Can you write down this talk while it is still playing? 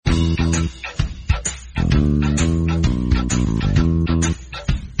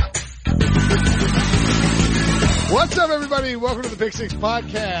everybody? Welcome to the Pick Six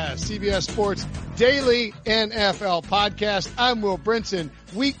Podcast, CBS Sports Daily NFL Podcast. I'm Will Brinson.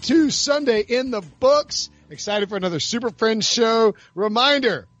 Week 2 Sunday in the books. Excited for another Super Friends show.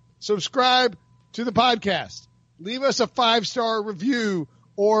 Reminder, subscribe to the podcast. Leave us a 5-star review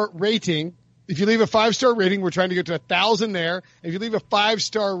or rating. If you leave a 5-star rating, we're trying to get to 1,000 there. If you leave a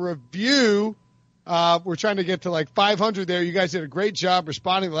 5-star review, we're trying to get to like 500 there. You guys did a great job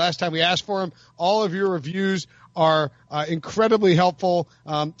responding the last time we asked for them. All of your reviews are incredibly helpful.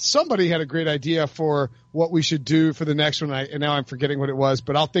 Somebody had a great idea for what we should do for the next one, and now I'm forgetting what it was,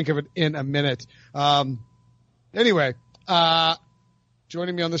 but I'll think of it in a minute. Anyway,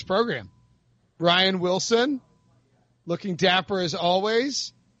 joining me on this program, Brian Wilson, looking dapper as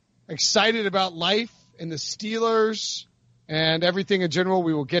always, excited about life and the Steelers and everything in general.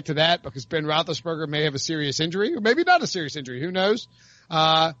 We will get to that because Ben Roethlisberger may have a serious injury, or maybe not a serious injury. Who knows?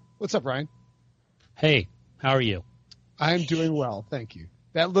 What's up, Brian? Hey. How are you? I'm doing well, thank you.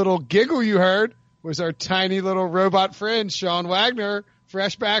 That little giggle you heard was our tiny little robot friend, Sean Wagner,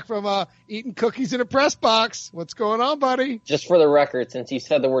 fresh back from eating cookies in a press box. What's going on, buddy? Just for the record, since you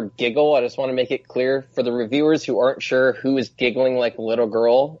said the word giggle, I just want to make it clear for the reviewers who aren't sure who is giggling like a little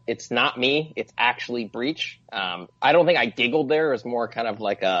girl. It's not me. It's actually Breach. I don't think I giggled there. It was more kind of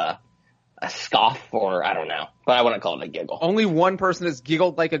like a scoff, or I don't know, but I wouldn't call it a giggle. Only one person has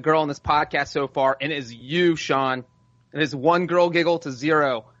giggled like a girl in this podcast so far, and it is you, Sean. It is 1 girl giggle to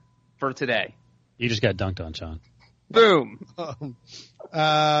 0 for today. You just got dunked on, Sean. Boom. You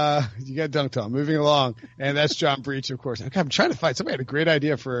got dunked on. Moving along, and that's John Breach, of course. I'm trying to find somebody had a great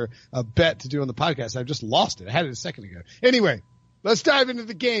idea for a bet to do on the podcast. I've just lost it. I had it a second ago. Anyway, let's dive into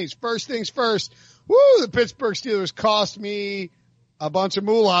the games. First things first. The Pittsburgh Steelers cost me a bunch of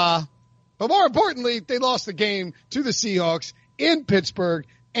moolah. But more importantly, they lost the game to the Seahawks in Pittsburgh,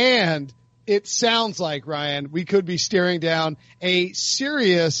 and it sounds like, Ryan, we could be staring down a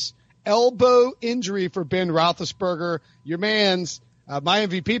serious elbow injury for Ben Roethlisberger. Your man's my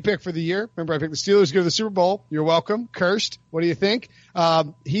MVP pick for the year. Remember, I picked the Steelers to go to the Super Bowl. You're welcome. Cursed. What do you think?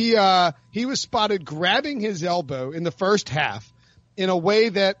 He was spotted grabbing his elbow in the first half in a way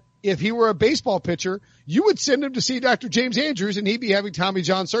that if he were a baseball pitcher, you would send him to see Dr. James Andrews and he'd be having Tommy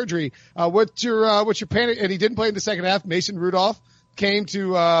John surgery. What's your panic? And he didn't play in the second half. Mason Rudolph came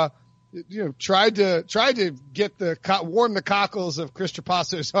to, tried to get warm the cockles of Chris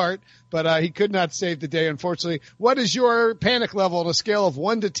Trapasso's heart, but he could not save the day, unfortunately. What is your panic level on a scale of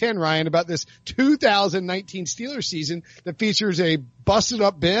 1 to 10, Ryan, about this 2019 Steelers season that features a busted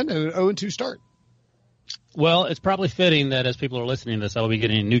up Ben and an 0-2 start? Well, it's probably fitting that as people are listening to this, I will be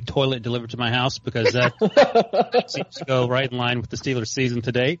getting a new toilet delivered to my house because that seems to go right in line with the Steelers season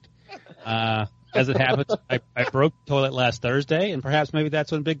to date. As it happens, I broke the toilet last Thursday, and perhaps maybe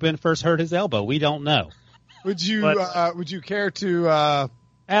that's when Big Ben first hurt his elbow. We don't know. Would you care to?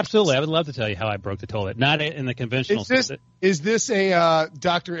 Absolutely, I would love to tell you how I broke the toilet. Not in the conventional sense. Is this a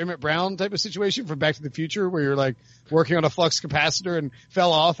Dr. Emmett Brown type of situation from Back to the Future where you're like working on a flux capacitor and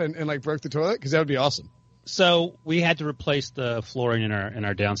fell off and like broke the toilet? Because that would be awesome. So we had to replace the flooring in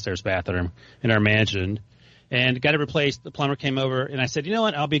our downstairs bathroom in our mansion, and got it replaced. The plumber came over, and I said, you know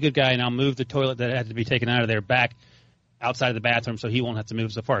what, I'll be a good guy, and I'll move the toilet that had to be taken out of there back outside of the bathroom so he won't have to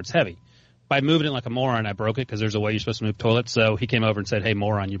move so far. It's heavy. By moving it like a moron, I broke it because there's a way you're supposed to move toilets. So he came over and said, hey,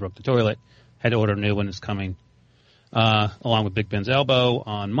 moron, you broke the toilet. Had to order a new one. It's coming along with Big Ben's elbow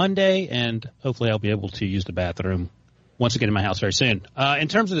on Monday, and hopefully I'll be able to use the bathroom once again in my house very soon. In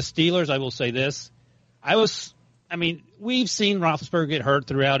terms of the Steelers, I will say this. We've seen Roethlisberger get hurt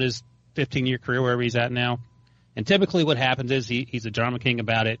throughout his 15-year career, wherever he's at now. And typically what happens is he's a drama king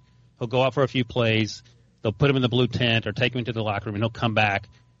about it. He'll go out for a few plays. They'll put him in the blue tent or take him into the locker room, and he'll come back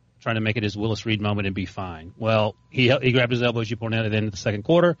trying to make it his Willis Reed moment and be fine. Well, he grabbed his elbow, as you pointed out, at the end of the second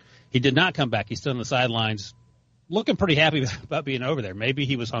quarter. He did not come back. He's still on the sidelines looking pretty happy about being over there. Maybe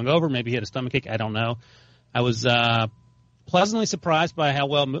he was hungover. Maybe he had a stomachache. I don't know. I was pleasantly surprised by how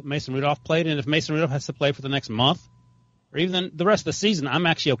well Mason Rudolph played, and if Mason Rudolph has to play for the next month or even the rest of the season, I'm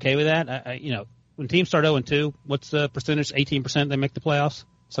actually okay with that. When teams start 0-2, what's the percentage? 18% they make the playoffs?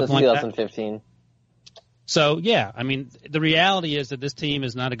 Something like that? 2015. So, yeah, the reality is that this team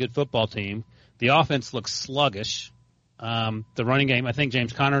is not a good football team. The offense looks sluggish. The running game, I think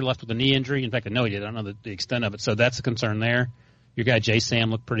James Conner left with a knee injury. In fact, I know he did. I don't know the extent of it. So that's a concern there. Your guy J.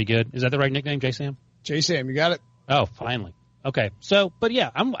 Sam looked pretty good. Is that the right nickname, J. Sam? J. Sam, you got it. Oh, finally. Okay. So, but yeah,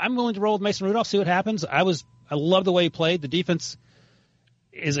 I'm willing to roll with Mason Rudolph, see what happens. I love the way he played. The defense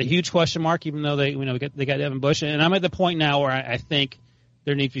is a huge question mark, even though they got Evan Bush. And I'm at the point now where I think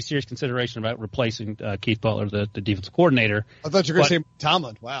there needs to be serious consideration about replacing Keith Butler, the defensive coordinator. I thought you were going to say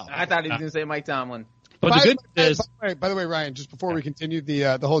Tomlin. Wow. I thought he was going to say Mike Tomlin. But the good news is, by the way, Ryan, just before we continue,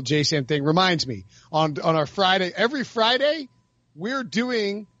 the whole JSAN thing reminds me on our Friday, every Friday, we're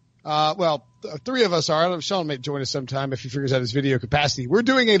doing, three of us are. Sean may join us sometime if he figures out his video capacity. We're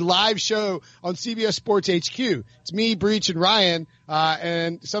doing a live show on CBS Sports HQ. It's me, Breach, and Ryan.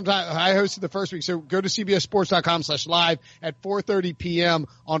 And sometime I hosted the first week. So go to cbssports.com/live at 4:30 p.m.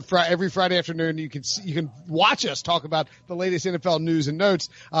 on every Friday afternoon. You can watch us talk about the latest NFL news and notes.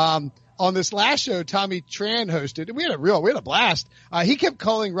 On this last show, Tommy Tran hosted, and we had a blast. He kept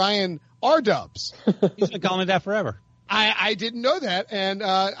calling Ryan R-Dubs. He's been calling me that forever. I didn't know that, and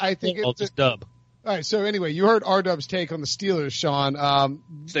I think it's just Dub. All right, so anyway, you heard R-Dub's take on the Steelers, Sean.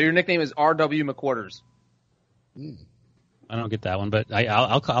 So your nickname is R.W. McQuarters. I don't get that one, but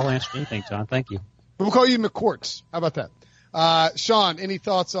I'll answer anything, John. Thank you. We'll call you McQuarts. How about that? Sean, any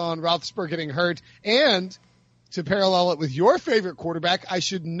thoughts on Roethlisberger getting hurt? And to parallel it with your favorite quarterback, I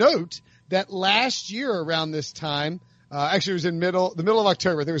should note that last year around this time, actually it was in the middle of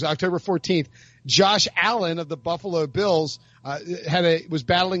October, I think it was October 14th, Josh Allen of the Buffalo Bills was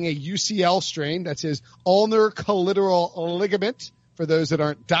battling a UCL strain. That's his ulnar collateral ligament, for those that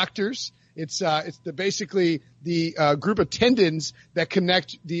aren't doctors. It's basically the group of tendons that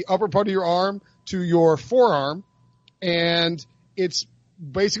connect the upper part of your arm to your forearm, and it's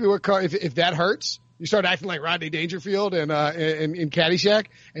basically if that hurts, you start acting like Rodney Dangerfield in Caddyshack.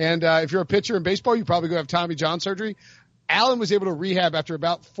 And if you're a pitcher in baseball, you probably go have Tommy John surgery. Allen was able to rehab after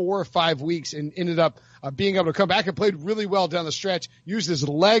about 4 or 5 weeks and ended up being able to come back and played really well down the stretch, used his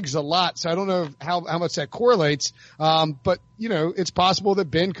legs a lot. So I don't know how much that correlates. But, it's possible that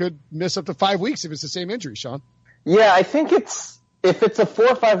Ben could miss up to 5 weeks if it's the same injury, Sean. Yeah, I think if it's a 4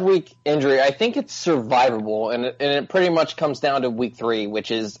 or 5 week injury, I think it's survivable. And it pretty much comes down to week 3,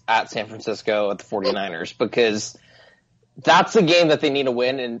 which is at San Francisco at the 49ers, because that's a game that they need to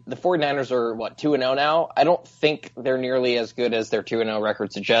win, and the 49ers are, 2-0 now? I don't think they're nearly as good as their 2-0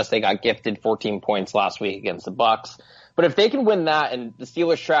 record suggests. They got gifted 14 points last week against the Bucs. But if they can win that, and the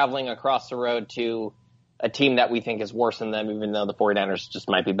Steelers traveling across the road to a team that we think is worse than them, even though the 49ers just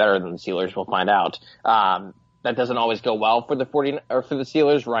might be better than the Steelers, we'll find out. That doesn't always go well for the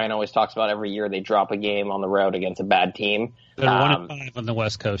Steelers. Ryan always talks about every year they drop a game on the road against a bad team. They're 1-5 on the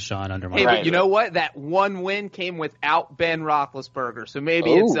West Coast, Sean. But you know what? That one win came without Ben Roethlisberger, so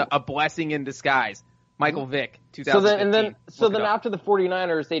maybe it's a blessing in disguise. Michael Vick, 2015. So then after the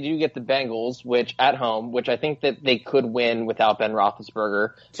 49ers, they do get the Bengals, which at home, which I think that they could win without Ben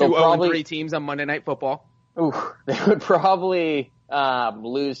Roethlisberger. 2-0-3 teams on Monday Night Football. They would probably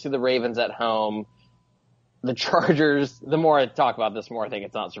lose to the Ravens at home. The Chargers, the more I talk about this, the more I think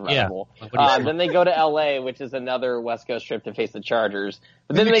it's not survivable. Yeah. Then they go to LA, which is another West Coast trip to face the Chargers.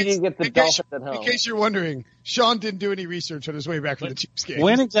 But then they get the Dolphins at home. In case you're wondering, Sean didn't do any research on his way back from the Chiefs game.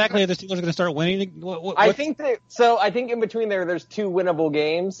 When exactly are the Steelers going to start winning? I think in between there's 2 winnable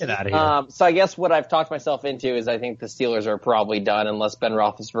games. Get out of here. So I guess what I've talked myself into is I think the Steelers are probably done unless Ben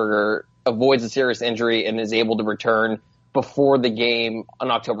Roethlisberger avoids a serious injury and is able to return before the game on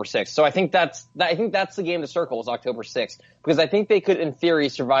October 6th. So I think that's the game to circle is October 6th, because I think they could, in theory,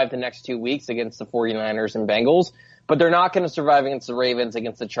 survive the next 2 weeks against the 49ers and Bengals, but they're not going to survive against the Ravens,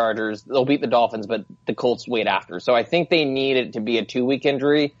 against the Chargers. They'll beat the Dolphins, but the Colts wait after. So I think they need it to be a 2-week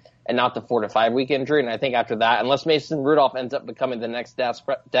injury and not the 4 to 5 week injury. And I think after that, unless Mason Rudolph ends up becoming the next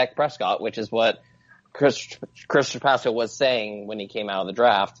Dak Prescott, which is what Chris Trapasso was saying when he came out of the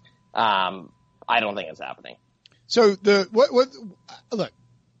draft, I don't think it's happening. So look,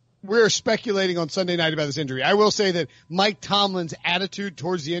 we're speculating on Sunday night about this injury. I will say that Mike Tomlin's attitude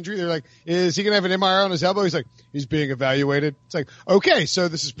towards the injury, they're like, is he going to have an MRI on his elbow? He's like, he's being evaluated. It's like, okay, so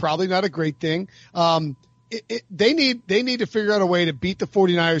this is probably not a great thing. They need to figure out a way to beat the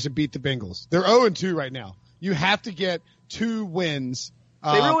 49ers and beat the Bengals. They're 0-2 right now. You have to get 2 wins.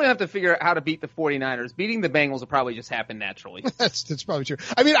 They really have to figure out how to beat the 49ers. Beating the Bengals will probably just happen naturally. That's probably true.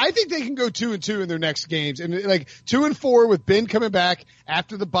 I mean, I think they can go 2-2 in their next games, and 2-4 with Ben coming back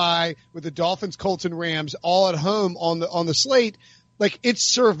after the bye, with the Dolphins, Colts, and Rams all at home on the slate. Like, it's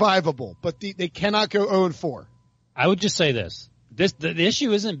survivable, but they cannot go 0-4. I would just say this. The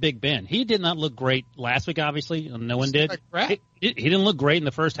issue isn't Big Ben. He did not look great last week, obviously. No one did. He didn't look great in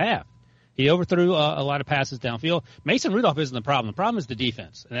the first half. He overthrew a lot of passes downfield. Mason Rudolph isn't the problem. The problem is the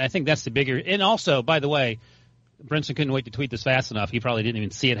defense. And I think that's the bigger – and also, by the way, Brinson couldn't wait to tweet this fast enough. He probably didn't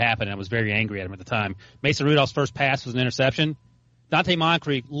even see it happen, and I was very angry at him at the time. Mason Rudolph's first pass was an interception. Dante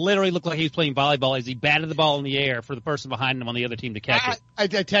Moncrief literally looked like he was playing volleyball as he batted the ball in the air for the person behind him on the other team to catch it. I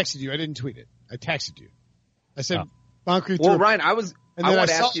texted you. I didn't tweet it. I texted you. I said Moncrief. Well, Ryan, I want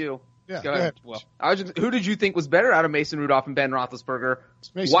to ask you. Yeah, go ahead. Well, who did you think was better out of Mason Rudolph and Ben Roethlisberger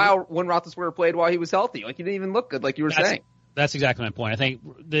when Roethlisberger played while he was healthy? Like, he didn't even look good, like you were saying. That's exactly my point. I think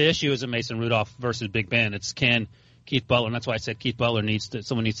the issue isn't Mason Rudolph versus Big Ben. It's Keith Butler, and that's why I said Keith Butler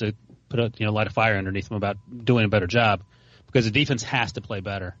someone needs to put light a fire underneath him about doing a better job, because the defense has to play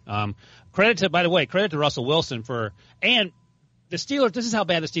better. Credit to Russell Wilson and the Steelers. This is how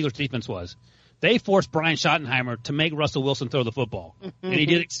bad the Steelers defense was. They forced Brian Schottenheimer to make Russell Wilson throw the football, and he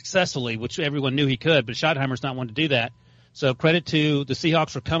did it successfully, which everyone knew he could, but Schottenheimer's not one to do that. So credit to the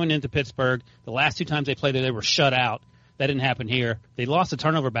Seahawks for coming into Pittsburgh. The last 2 times they played there, they were shut out. That didn't happen here. They lost the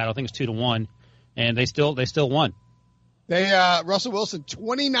turnover battle. I think it's 2-1, and they still won. Russell Wilson,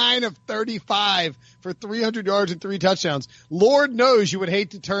 29 of 35 for 300 yards and 3 touchdowns. Lord knows you would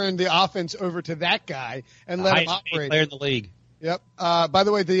hate to turn the offense over to that guy and let him operate. Player in the league. Yep. By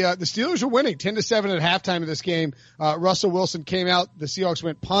the way, the Steelers are winning 10-7 at halftime of this game. Russell Wilson came out. The Seahawks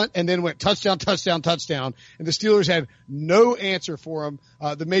went punt and then went touchdown, touchdown, touchdown. And the Steelers had no answer for him.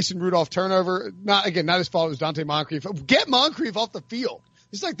 The Mason Rudolph turnover, not his fault. It was Dante Moncrief. Get Moncrief off the field.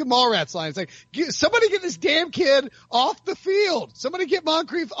 It's like the Mallrats line. It's like, somebody get this damn kid off the field. Somebody get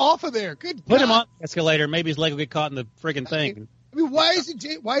Moncrief off of there. Good. Put him on the escalator. Maybe his leg will get caught in the friggin' thing. I mean, why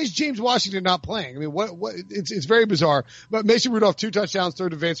is James Washington not playing? I mean, it's very bizarre. But Mason Rudolph, 2 touchdowns, throw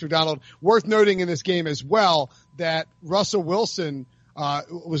to Vance McDonald. Worth noting in this game as well that Russell Wilson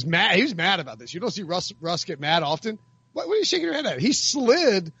was mad. He was mad about this. You don't see Russ get mad often. What are you shaking your head at? He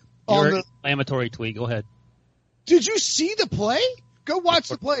slid on the inflammatory tweet. Go ahead. Did you see the play? Go watch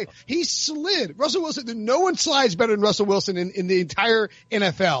the play. He slid. Russell Wilson, no one slides better than Russell Wilson in the entire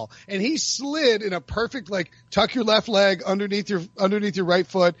NFL. And he slid in a perfect, like, tuck your left leg underneath your right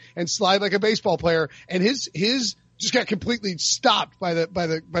foot and slide like a baseball player. And his just got completely stopped by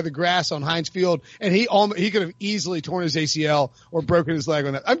the grass on Heinz Field. And he could have easily torn his ACL or broken his leg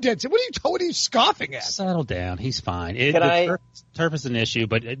on that. I'm dead. What are you scoffing at? Settle down. He's fine. Turf is an issue,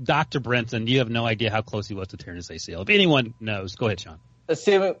 but Dr. Brenton, you have no idea how close he was to tearing his ACL. If anyone knows, go ahead, Sean.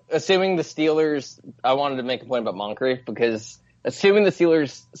 Assuming the Steelers, I wanted to make a point about Moncrief, because assuming the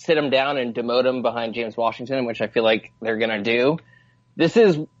Steelers sit him down and demote him behind James Washington, which I feel like they're going to do, this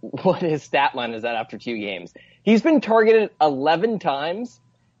is what his stat line is at after 2 games. He's been targeted 11 times.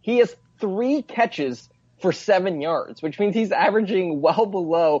 He has 3 catches for 7 yards, which means he's averaging well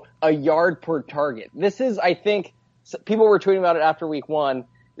below a yard per target. This is, I think, people were tweeting about it after week 1.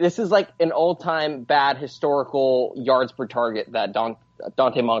 This is like an all-time bad historical yards per target that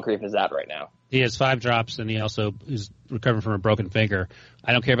Dante Moncrief is at right now. He has 5 drops, and he also is recovering from a broken finger.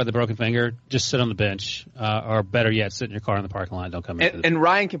 I don't care about the broken finger. Just sit on the bench, or better yet, sit in your car in the parking lot. Don't come in. And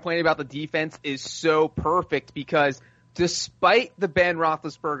Ryan complaining about the defense is so perfect, because despite the Ben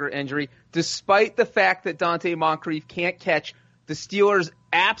Roethlisberger injury, despite the fact that Dante Moncrief can't catch, the Steelers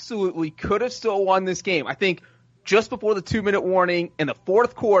absolutely could have still won this game. I think just before the 2-minute warning in the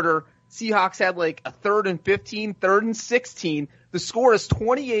 4th quarter, Seahawks had like a 3rd and 15, 3rd and 16. The score is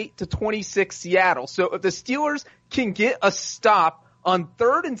 28-26 Seattle. So if the Steelers can get a stop on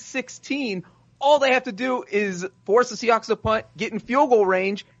 3rd and 16, all they have to do is force the Seahawks to punt, get in field goal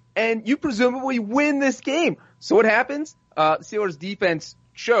range, and you presumably win this game. So what happens? Steelers defense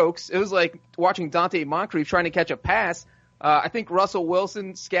chokes. It was like watching Dante Moncrief trying to catch a pass. I think Russell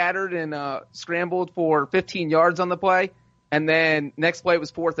Wilson scattered and scrambled for 15 yards on the play. And then next play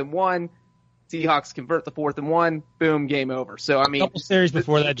was 4th and 1. Seahawks convert the 4th and 1. Boom, game over. So, I mean, a couple series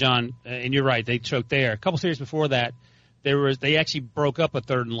before that, John, and you're right, they choked there. A couple series before that, they actually broke up a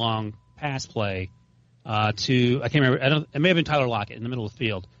 3rd and long pass play I can't remember. It may have been Tyler Lockett in the middle of the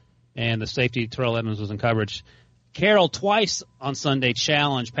field, and the safety Terrell Edmonds was in coverage. Carroll twice on Sunday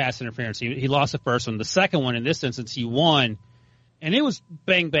challenged pass interference. He lost the first one. The second one, in this instance, he won. And it was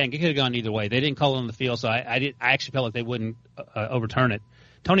bang, bang. It could have gone either way. They didn't call it on the field, so I actually felt like they wouldn't overturn it.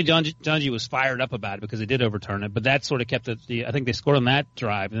 Tony Dungy was fired up about it because they did overturn it, but that sort of kept I think they scored on that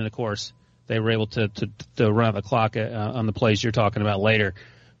drive, and then, of course, they were able to run out the clock on the plays you're talking about later.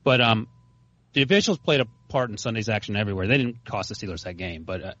 But the officials played a part in Sunday's action everywhere. They didn't cost the Steelers that game,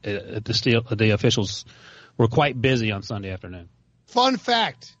 but the officials were quite busy on Sunday afternoon. Fun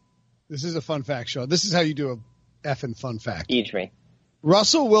fact. This is a fun fact, Sean. This is how you do a effing fun fact. Teach me.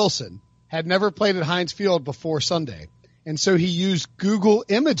 Russell Wilson had never played at Heinz Field before Sunday, and so he used Google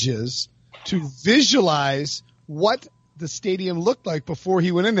Images to visualize what the stadium looked like before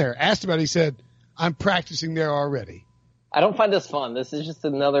he went in there. Asked about it, he said, I'm practicing there already. I don't find this fun. This is just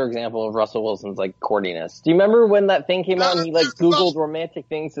another example of Russell Wilson's, like, corniness. Do you remember when that thing came out and he, like, Googled romantic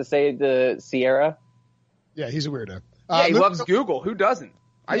things to say to Sierra? Yeah, he's a weirdo. Yeah, he loves Google. Who doesn't?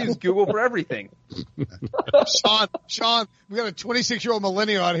 I use Google for everything. Sean, we got a 26-year-old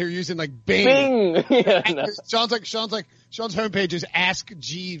millennial out here using like Bing. Yeah, no. Sean's homepage is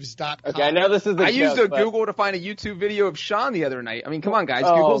askjeeves.com. Okay, I know this is the I used joke, but- Google to find a YouTube video of Sean the other night. I mean, come on, guys.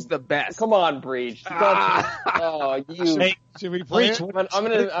 Oh, Google's the best. Come on, Breach. Oh, you. Hey, Should we play Breach, it? I'm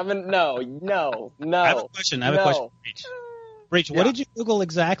gonna, no. I have a question. Breach. Breach, Yeah. what did you Google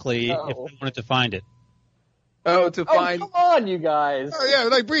exactly if you wanted to find it? To Oh, find. come on, you guys. Oh, yeah,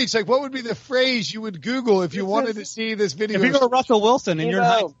 like Breach, like what would be the phrase you would Google if you wanted to see this video? If you go to Russell Wilson and you're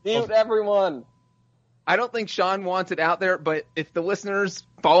high Mute everyone. I don't think Sean wants it out there, but if the listeners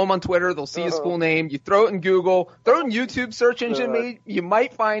follow him on Twitter, they'll see his full name. You throw it in Google, throw it in YouTube search engine, maybe you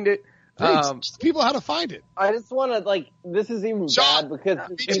might find it. Breach, teach people how to find it. I just want to, this is even Sean, bad because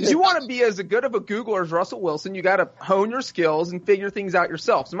If you want to be as good of a Googler as Russell Wilson, you got to hone your skills and figure things out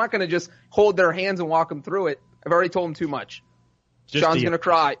yourself. So I'm not going to just hold their hands and walk them through it. I've already told them too much. Sean's going to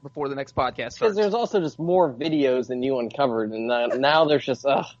cry before the next podcast because starts. there's also just more videos than you uncovered, and now there's just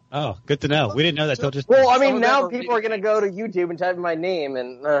Oh, good to know. We didn't know that till just. Well, I Some mean, of now them are people are going to go to YouTube and type in my name,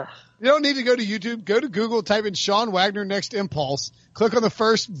 and You don't need to go to YouTube. Go to Google, type in Sean Wagner Next Impulse, click on the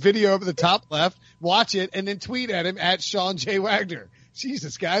first video up at the top left, watch it, and then tweet at him at Sean J. Wagner.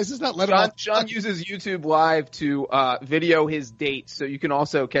 Jesus, guys, let's not let him off. Sean uses YouTube Live to video his dates, so you can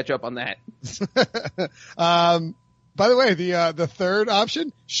also catch up on that. By the way, the third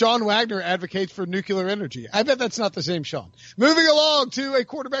option, Sean Wagner advocates for nuclear energy. I bet that's not the same Sean. Moving along to a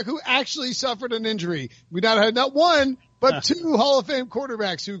quarterback who actually suffered an injury. We not had not one, but two Hall of Fame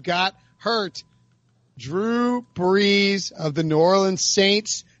quarterbacks who got hurt. Drew Brees of the New Orleans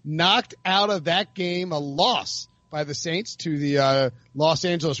Saints knocked out of that game, a loss by the Saints to the Los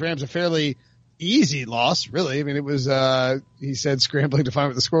Angeles Rams, a fairly easy loss, really. I mean, it was he said scrambling to find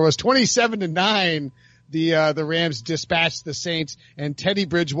what the score was, 27-9. The Rams dispatched the Saints, and Teddy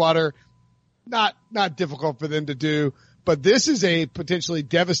Bridgewater, not difficult for them to do, but this is a potentially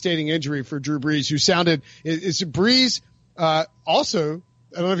devastating injury for Drew Brees, who sounded, it's Brees, also,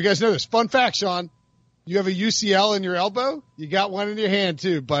 I don't know if you guys know this, fun fact, Sean, you have a UCL in your elbow, you got one in your hand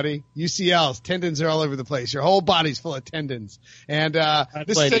too, buddy. UCLs, tendons are all over the place. Your whole body's full of tendons. And,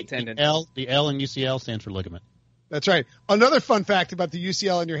 this is the L in UCL stands for ligament. That's right. Another fun fact about the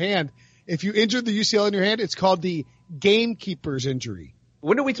UCL in your hand, if you injured the UCL in your hand, it's called the gamekeeper's injury.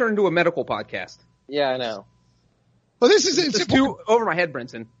 When do we turn into a medical podcast? yeah, I know. Well, this is it's It's too over my head,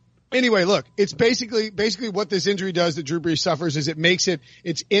 Brinson. Anyway, look, it's basically what this injury does that Drew Brees suffers is it makes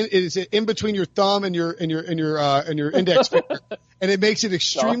it's in between your thumb and your index finger, and it makes it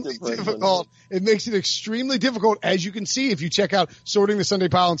extremely difficult. It makes it extremely difficult, as you can see if you check out Sorting the Sunday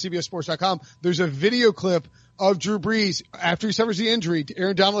Pile on CBSSports.com. There's a video clip of Drew Brees after he suffers the injury.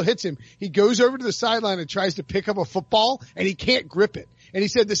 Aaron Donald hits him. He goes over to the sideline and tries to pick up a football, and he can't grip it. And he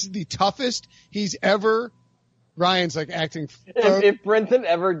said this is the toughest he's ever. Ryan's like acting. If Brenton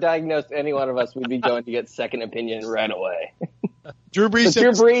ever diagnosed any one of us, we'd be going to get second opinion right away. Drew Brees.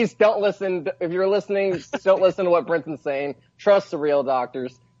 Drew Brees, don't listen. If you're listening, don't listen to what Brenton's saying. Trust the real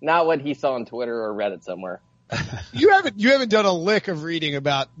doctors, not what he saw on Twitter or Reddit somewhere. You haven't done a lick of reading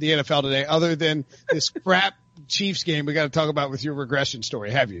about the NFL today, other than this crap Chiefs game we got to talk about with your regression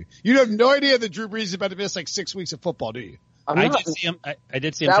story, have you? You have no idea that Drew Brees is about to miss like 6 weeks of football, do you? I did see him. I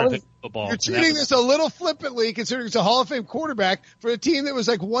did see him try to pick football. You're treating this a little flippantly, considering it's a Hall of Fame quarterback for a team that was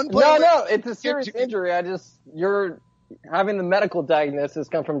like one play. No, it's a serious injury. You're having the medical diagnosis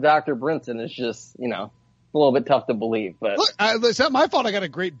come from Dr. Brinson is just, a little bit tough to believe. But look, it's not my fault. I got a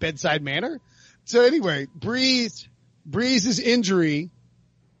great bedside manner. So anyway, Brees' injury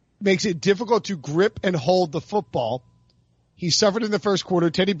makes it difficult to grip and hold the football. He suffered in the first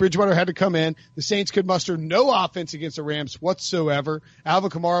quarter. Teddy Bridgewater had to come in. The Saints could muster no offense against the Rams whatsoever. Alvin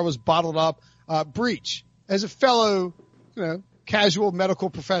Kamara was bottled up. Breach, as a fellow, casual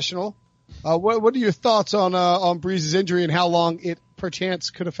medical professional, what are your thoughts on Brees' injury and how long it perchance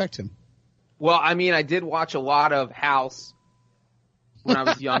could affect him? Well, I mean, I did watch a lot of House when I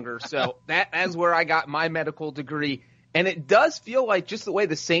was younger, so that's where I got my medical degree. And it does feel like, just the way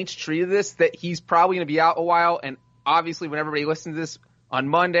the Saints treated this, that he's probably going to be out a while. And obviously, when everybody listens to this on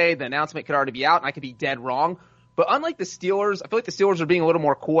Monday, the announcement could already be out, and I could be dead wrong. But unlike the Steelers, I feel like the Steelers are being a little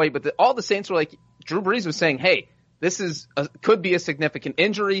more coy, but all the Saints were like, Drew Brees was saying, hey, this could be a significant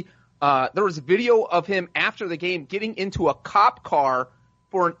injury. There was a video of him after the game getting into a cop car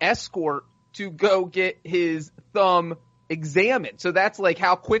for an escort to go get his thumb examined. So that's like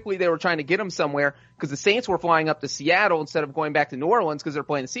how quickly they were trying to get him somewhere, because the Saints were flying up to Seattle instead of going back to New Orleans because they're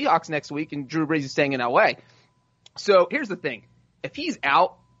playing the Seahawks next week, and Drew Brees is staying in L.A. So here's the thing. If he's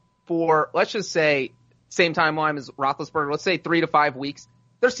out for, let's just say, same timeline as Roethlisberger, let's say 3 to 5 weeks,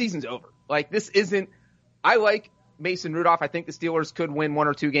 their season's over. Like, this isn't – I like Mason Rudolph. I think the Steelers could win 1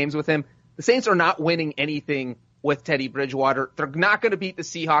 or 2 games with him. The Saints are not winning anything with Teddy Bridgewater. They're not going to beat the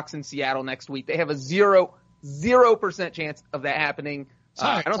Seahawks in Seattle next week. They have a 0% chance of that happening. It's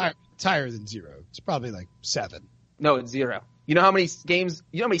higher than 0. It's probably like 7. No, it's 0. You know how many games?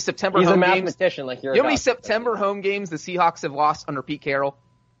 You know how many September He's home a games? mathematician, like you're. You know how many September home games the Seahawks have lost under Pete Carroll?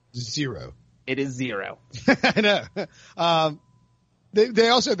 0. It is 0. I know. They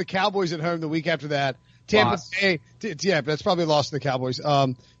also had the Cowboys at home the week after that. Tampa Bay, but that's probably a loss to the Cowboys.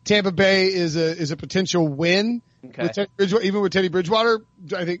 Tampa Bay is a potential win. Okay. With Teddy Bridgewater, even with Teddy Bridgewater,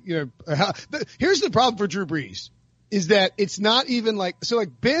 I think, here's the problem for Drew Brees is that it's not even like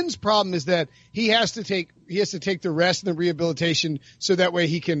Ben's problem is that he has to take the rest and the rehabilitation so that way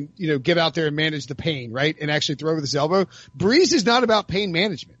he can, get out there and manage the pain, right? And actually throw with his elbow. Brees is not about pain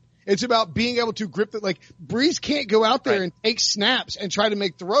management. It's about being able to grip it. Like, Brees can't go out there and take snaps and try to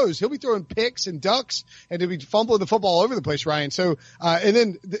make throws. He'll be throwing picks and ducks, and he'll be fumbling the football all over the place, Ryan. So,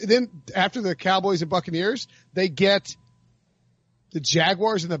 and then after the Cowboys and Buccaneers, they get the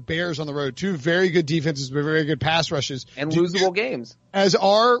Jaguars and the Bears on the road. 2 very good defenses with very good pass rushes. And losable games. As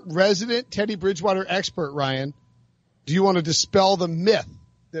our resident Teddy Bridgewater expert, Ryan, do you want to dispel the myth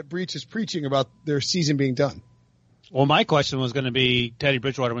that Breach is preaching about their season being done? Well, my question was going to be Teddy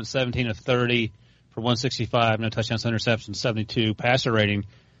Bridgewater went 17 of 30 for 165, no touchdowns, interceptions, 72 passer rating.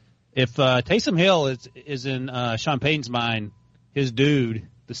 If Taysom Hill is in Sean Payton's mind, his dude,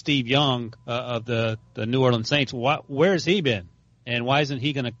 the Steve Young of the New Orleans Saints, where has he been? And why isn't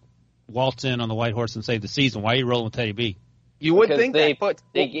he going to waltz in on the white horse and save the season? Why are you rolling with Teddy B? You would think they, that, but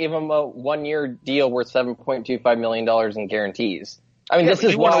they gave him a 1-year deal worth $7.25 million in guarantees. I mean, this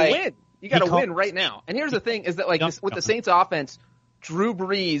is why you win. You got to win right now. And here's the thing: is that with the Saints offense, Drew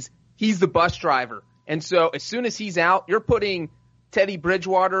Brees, he's the bus driver, and so as soon as he's out, you're putting Teddy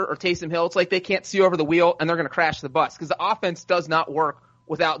Bridgewater or Taysom Hill. It's like they can't see over the wheel, and they're going to crash the bus because the offense does not work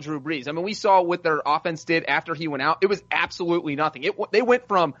without Drew Brees. I mean, we saw what their offense did after he went out. It was absolutely nothing. They went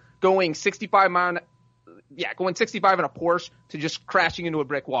from going 65 in a Porsche to just crashing into a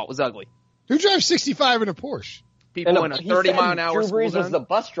brick wall. It was ugly. Who drives 65 in a Porsche? People in a 30-mile-an-hour Drew Brees school was the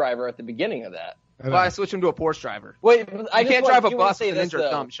bus driver at the beginning of that. Well, I switched him to a Porsche driver. Wait, I can't drive a bus with an injured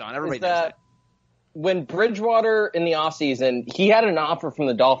thumb, Sean. Everybody knows that. When Bridgewater in the offseason, he had an offer from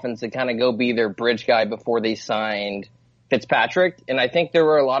the Dolphins to kind of go be their bridge guy before they signed Fitzpatrick. And I think there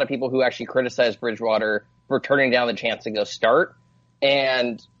were a lot of people who actually criticized Bridgewater for turning down the chance to go start.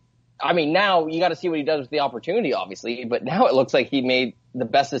 And I mean, now you got to see what he does with the opportunity, obviously. But now it looks like he made the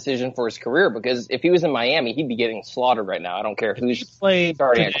best decision for his career because if he was in Miami, he'd be getting slaughtered right now. I don't care who's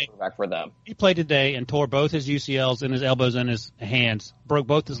starting at quarterback for them. He played today and tore both his UCLs and his elbows and his hands, broke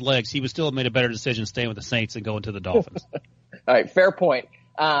both his legs. He would still have made a better decision staying with the Saints and going to the Dolphins. All right, fair point.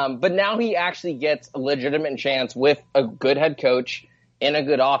 But now he actually gets a legitimate chance with a good head coach and a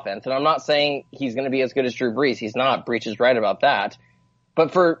good offense. And I'm not saying he's going to be as good as Drew Brees. He's not. Breach is right about that.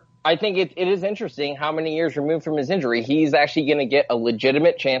 But I think it is interesting how many years removed from his injury, he's actually going to get a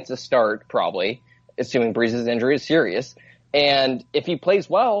legitimate chance to start, probably, assuming Brees' injury is serious. And if he plays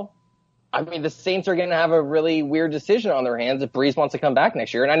well, I mean, the Saints are going to have a really weird decision on their hands if Brees wants to come back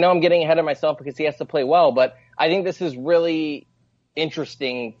next year. And I know I'm getting ahead of myself because he has to play well, but I think this is really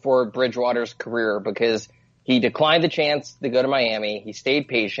interesting for Bridgewater's career because he declined the chance to go to Miami. He stayed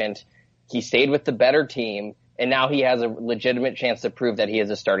patient. He stayed with the better team. And now he has a legitimate chance to prove that he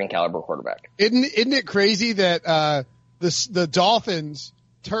is a starting caliber quarterback. Isn't it crazy that the Dolphins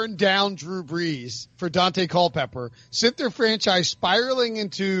turned down Drew Brees for Dante Culpepper, sent their franchise spiraling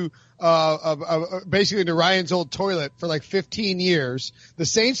into basically into Ryan's old toilet for like 15 years. The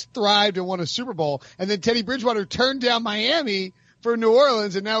Saints thrived and won a Super Bowl, and then Teddy Bridgewater turned down Miami for New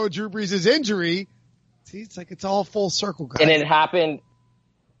Orleans, and now with Drew Brees' injury, see, it's like it's all full circle, guys. And it happened.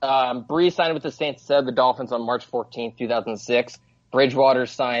 Brees signed with the Saints instead of the Dolphins on March 14th, 2006. Bridgewater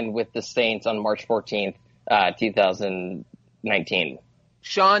signed with the Saints on March 14th, 2019.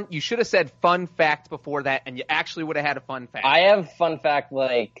 Sean, you should have said fun fact before that, and you actually would have had a fun fact. I have fun fact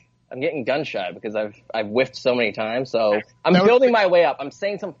I'm getting gun shy because I've whiffed so many times. So I'm building my way up. I'm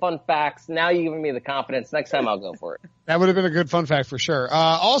saying some fun facts. Now you're giving me the confidence. Next time I'll go for it. That would have been a good fun fact for sure.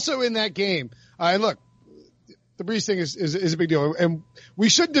 Also in that game, and look, the Brees thing is a big deal, and we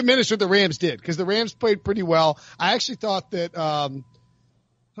shouldn't diminish what the Rams did because the Rams played pretty well. I actually thought that I don't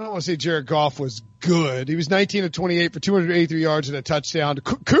want to say Jared Goff was good. He was 19 of 28 for 283 yards and a touchdown.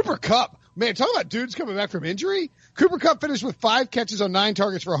 Cooper Kupp Man, talk about dudes coming back from injury. Cooper Kupp finished with 5 catches on 9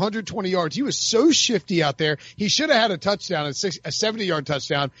 targets for 120 yards. He was so shifty out there. He should have had a touchdown, a 70-yard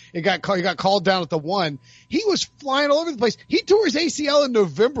touchdown. He got called down at the 1. He was flying all over the place. He tore his ACL in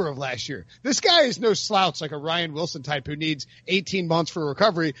November of last year. This guy is no slouch like a Ryan Wilson type who needs 18 months for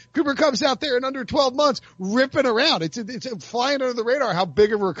recovery. Cooper Kupp's out there in under 12 months ripping around. It's flying under the radar how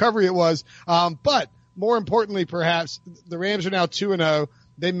big of a recovery it was. But more importantly, perhaps, the Rams are now 2-0.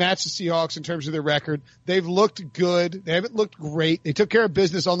 They match the Seahawks in terms of their record. They've looked good. They haven't looked great. They took care of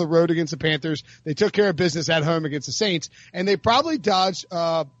business on the road against the Panthers. They took care of business at home against the Saints. And they probably dodged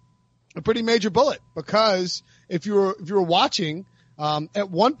a pretty major bullet because if you were watching, at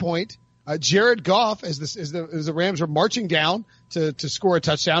one point, Jared Goff, as the Rams were marching down to score a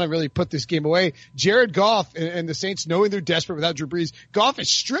touchdown and really put this game away, Jared Goff and the Saints, knowing they're desperate without Drew Brees, Goff is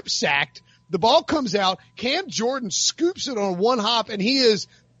strip sacked. The ball comes out. Cam Jordan scoops it on one hop, and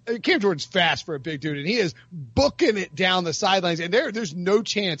Cam Jordan's fast for a big dude, and he is booking it down the sidelines. And there's no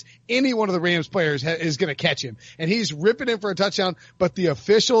chance any one of the Rams players is going to catch him. And he's ripping in for a touchdown, but the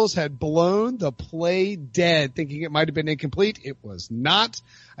officials had blown the play dead, thinking it might have been incomplete. It was not.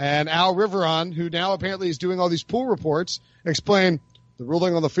 And Al Riveron, who now apparently is doing all these pool reports, explained the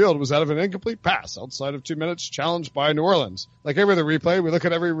ruling on the field was out of an incomplete pass outside of 2 minutes challenged by New Orleans. Like every other replay, we look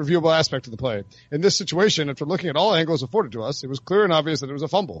at every reviewable aspect of the play. In this situation, after looking at all angles afforded to us, it was clear and obvious that it was a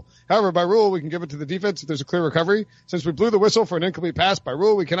fumble. However, by rule, we can give it to the defense if there's a clear recovery. Since we blew the whistle for an incomplete pass, by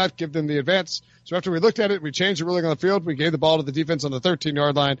rule, we cannot give them the advance. So after we looked at it, we changed the ruling on the field. We gave the ball to the defense on the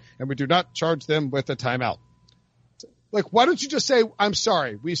 13-yard line, and we do not charge them with a timeout. Like, why don't you just say, I'm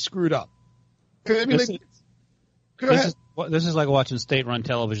sorry, we screwed up? I mean, go ahead. This is like watching state-run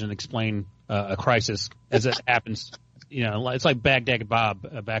television explain a crisis as it happens. You know, it's like Baghdad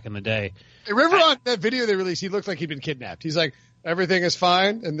Bob back in the day. Hey, Riveron, that video they released, he looked like he'd been kidnapped. He's like, everything is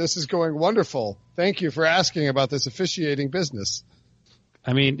fine, and this is going wonderful. Thank you for asking about this officiating business.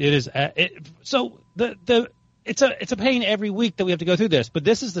 I mean, it is. It's a pain every week that we have to go through this. But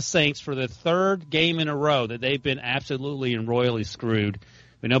this is the Saints for the 3rd game in a row that they've been absolutely and royally screwed.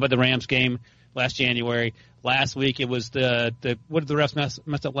 We know about the Rams game last January. Last week it was what did the refs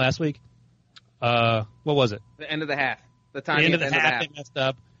mess up last week? What was it? The end of the half. The end of the half they messed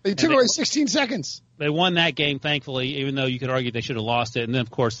up. They took away 16 seconds. They won that game, thankfully, even though you could argue they should have lost it. And then, of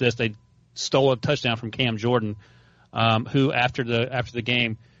course, they stole a touchdown from Cam Jordan, who after the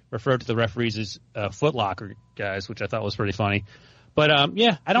game referred to the referees as Foot Locker guys, which I thought was pretty funny. But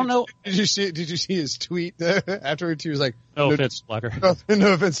yeah, I don't know. Did you see his tweet afterwards? He was like, "No offense, Foot Locker."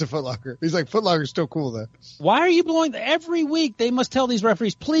 No offense to Foot Locker. He's like, Foot Locker's still cool though. Why are you blowing every week? They must tell these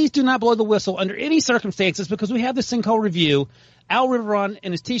referees, please do not blow the whistle under any circumstances, because we have this thing called review. Al Riveron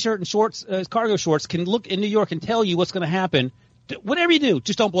in his t-shirt and shorts, his cargo shorts, can look in New York and tell you what's going to happen. Whatever you do,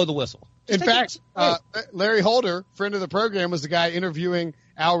 just don't blow the whistle. In fact, Larry Holder, friend of the program, was the guy interviewing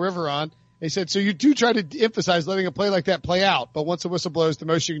Al Riveron. He said, so you do try to emphasize letting a play like that play out, but once the whistle blows, the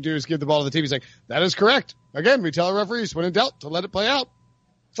most you can do is give the ball to the team. He's like, that is correct. Again, we tell our referees when in doubt to let it play out.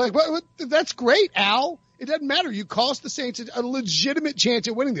 It's like, what, that's great, Al. It doesn't matter. You cost the Saints a legitimate chance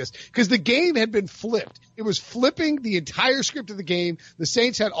at winning this because the game had been flipped. It was flipping the entire script of the game. The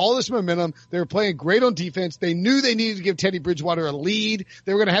Saints had all this momentum. They were playing great on defense. They knew they needed to give Teddy Bridgewater a lead.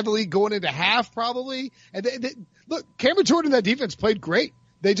 They were going to have the lead going into half probably. And look, Cameron Jordan, that defense played great.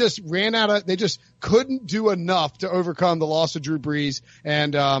 They just they just couldn't do enough to overcome the loss of Drew Brees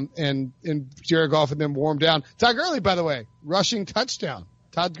and Jared Goff and them warmed down. Todd Gurley, by the way, rushing touchdown.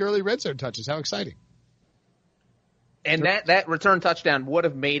 Todd Gurley red zone touches. How exciting. And that return touchdown would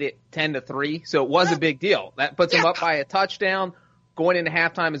have made it 10-3. So it was a big deal. That puts them up by a touchdown going into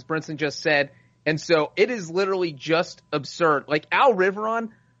halftime, as Brinson just said. And so it is literally just absurd. Like Al Riveron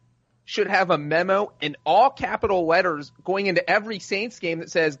should have a memo in all capital letters going into every Saints game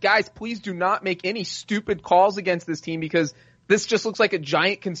that says, guys, please do not make any stupid calls against this team because this just looks like a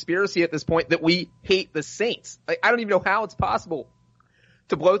giant conspiracy at this point that we hate the Saints. Like, I don't even know how it's possible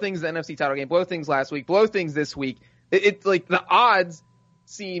to blow things in the NFC title game, blow things last week, blow things this week. It's like the odds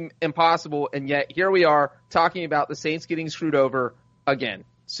seem impossible, and yet here we are talking about the Saints getting screwed over again.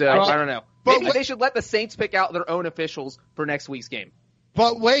 So I don't know. Maybe they should let the Saints pick out their own officials for next week's game.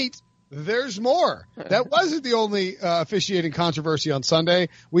 But wait. There's more. That wasn't the only officiating controversy on Sunday.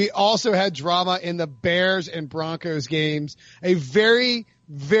 We also had drama in the Bears and Broncos games. A very,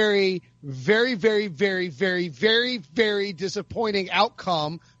 very, very, very, very, very, very, very disappointing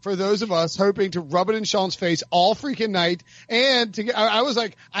outcome for those of us hoping to rub it in Sean's face all freaking night. And I was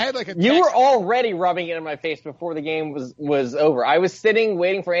like, I had like a text. You were already rubbing it in my face before the game was over. I was sitting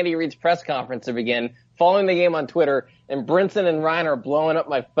waiting for Andy Reid's press conference to begin, following the game on Twitter, and Brinson and Ryan are blowing up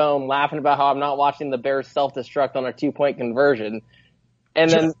my phone, laughing about how I'm not watching the Bears self-destruct on a 2-point conversion.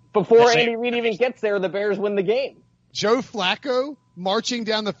 And then before Andy Reid even gets there, the Bears win the game. Joe Flacco marching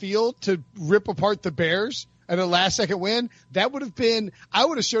down the field to rip apart the Bears at a last-second win, that would have been – I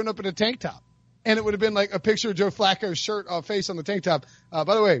would have shown up in a tank top. And it would have been like a picture of Joe Flacco's shirt face on the tank top.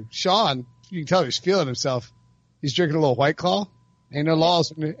 By the way, Sean, you can tell he's feeling himself. He's drinking a little White Claw. Ain't no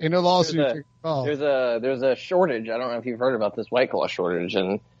laws. Ain't no laws. There's a shortage. I don't know if you've heard about this White Claw shortage,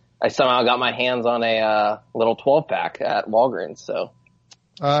 and I somehow got my hands on a little 12-pack at Walgreens. So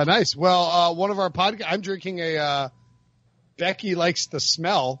nice. Well, one of our podcasts. I'm drinking a Becky Likes the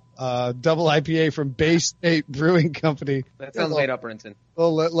Smell double IPA from Bay State Brewing Company. That sounds made up, Brinson.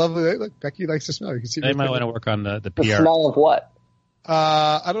 Oh, lovely. Look, Becky likes the smell. You can see. They might want to work on the PR. The smell of what?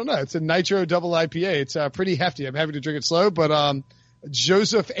 I don't know. It's a nitro double IPA. It's pretty hefty. I'm having to drink it slow, but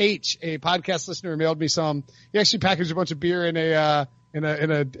Joseph H., a podcast listener, mailed me some. He actually packaged a bunch of beer in an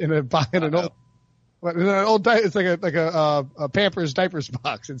old it's like a Pampers diapers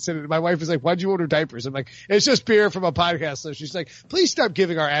box, and sent it. My wife was like, "Why'd you order diapers?" I'm like, "It's just beer from a podcast." So she's like, "Please stop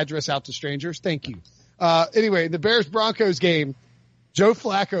giving our address out to strangers. Thank you." Anyway, the Bears Broncos game, Joe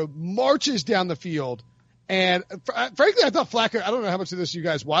Flacco marches down the field. And frankly, I thought Flacco, I don't know how much of this you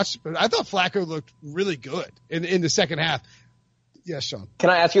guys watched, but I thought Flacco looked really good in the second half. Yes, Sean.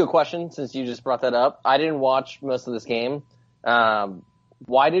 Can I ask you a question since you just brought that up? I didn't watch most of this game.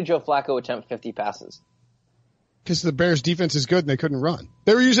 Why did Joe Flacco attempt 50 passes? Because the Bears defense is good and they couldn't run.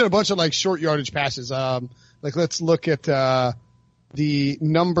 They were using a bunch of like short yardage passes. Let's look at the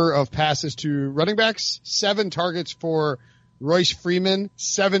number of passes to running backs. 7 targets for Royce Freeman,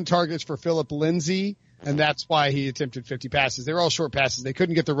 7 targets for Phillip Lindsay. And that's why he attempted 50 passes. They were all short passes. They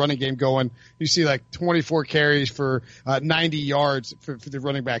couldn't get the running game going. You see like 24 carries for 90 yards for the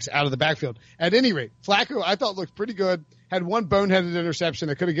running backs out of the backfield. At any rate, Flacco, I thought, looked pretty good. Had one boneheaded interception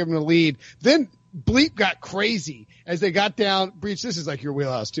that could have given him a lead. Then Bleep got crazy as they got down. Breach, this is like your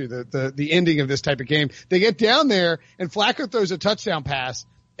wheelhouse too, the ending of this type of game. They get down there and Flacco throws a touchdown pass.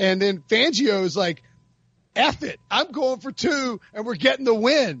 And then Fangio's like, F it. I'm going for 2 and we're getting the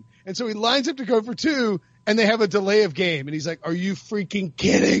win. And so he lines up to go for 2, and they have a delay of game. And he's like, are you freaking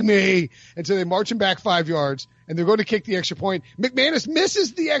kidding me? And so they march him back 5 yards, and they're going to kick the extra point. McManus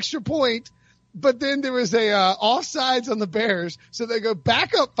misses the extra point, but then there was a offsides on the Bears, so they go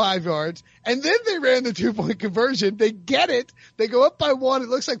back up 5 yards, and then they ran the 2-point conversion. They get it. They go up by 1. It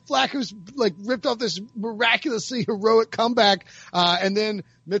looks like Flacco's like ripped off this miraculously heroic comeback, and then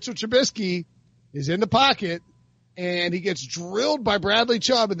Mitchell Trubisky is in the pocket. And he gets drilled by Bradley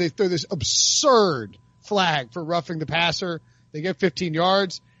Chubb, and they throw this absurd flag for roughing the passer. They get 15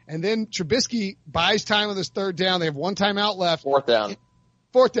 yards, and then Trubisky buys time on this 3rd down. They have 1 timeout left. 4th down.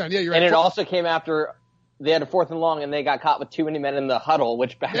 4th down, yeah, you're right. And it also came after they had a 4th and long, and they got caught with too many men in the huddle,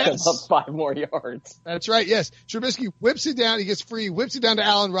 which backed them up 5 more yards. That's right, yes. Trubisky whips it down. He gets free, whips it down to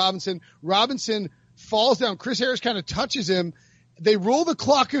Allen Robinson. Robinson falls down. Chris Harris kind of touches him. They rule the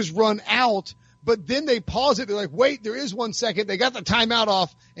clock as run out. But then they pause it. They're like, wait, there is 1 second. They got the timeout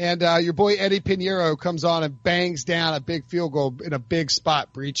off, and your boy Eddie Pinheiro comes on and bangs down a big field goal in a big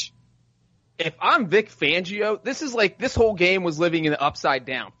spot, Breach. If I'm Vic Fangio, this is like this whole game was living in the upside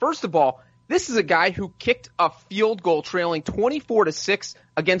down. First of all, this is a guy who kicked a field goal trailing 24-6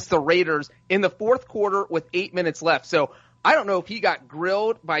 against the Raiders in the 4th quarter with 8 minutes left. So I don't know if he got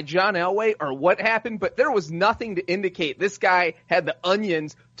grilled by John Elway or what happened, but there was nothing to indicate this guy had the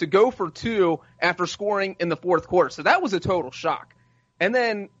onions to go for 2 after scoring in the 4th quarter. So that was a total shock. And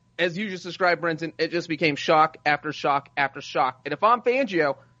then, as you just described, Brenton, it just became shock after shock after shock. And if I'm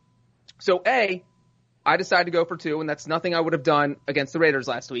Fangio, so A, I decided to go for 2, and that's nothing I would have done against the Raiders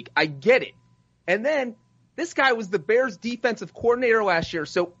last week. I get it. And then this guy was the Bears defensive coordinator last year,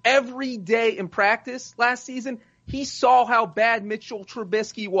 so every day in practice last season, he saw how bad Mitchell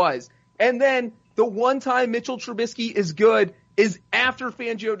Trubisky was. And then the one time Mitchell Trubisky is good is after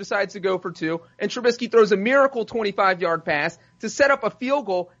Fangio decides to go for 2, and Trubisky throws a miracle 25-yard pass to set up a field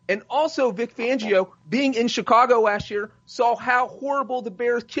goal. And also Vic Fangio, being in Chicago last year, saw how horrible the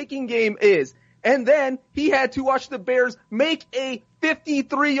Bears' kicking game is. And then he had to watch the Bears make a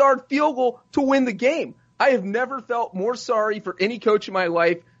 53-yard field goal to win the game. I have never felt more sorry for any coach in my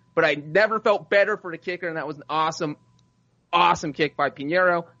life, but I never felt better for the kicker, and that was an awesome, awesome kick by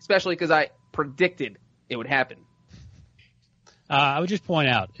Pinheiro, especially because I predicted it would happen. I would just point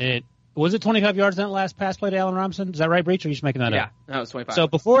out, was it 25 yards on that last pass play to Allen Robinson? Is that right, Breach, or are you just making that up? Yeah, that was 25. So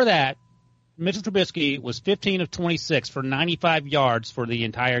before that, Mitchell Trubisky was 15 of 26 for 95 yards for the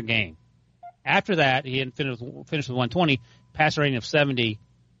entire game. After that, he had finished with 120, passer rating of 70,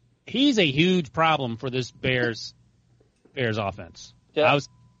 he's a huge problem for this Bears offense. Yeah.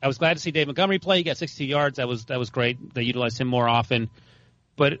 I was glad to see Dave Montgomery play. He got 62 yards. That was great. They utilized him more often.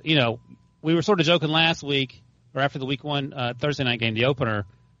 But, we were sort of joking last week or after the week 1 Thursday night game, the opener.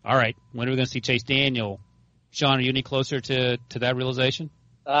 All right, when are we going to see Chase Daniel? Sean, are you any closer to that realization?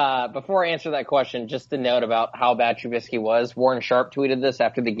 Before I answer that question, just a note about how bad Trubisky was. Warren Sharp tweeted this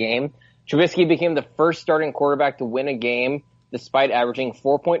after the game. Trubisky became the first starting quarterback to win a game despite averaging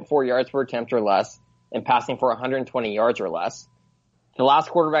 4.4 yards per attempt or less and passing for 120 yards or less. The last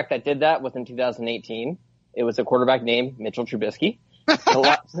quarterback that did that was in 2018. It was a quarterback named Mitchell Trubisky.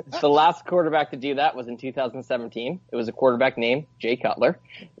 The last quarterback to do that was in 2017. It was a quarterback named Jay Cutler.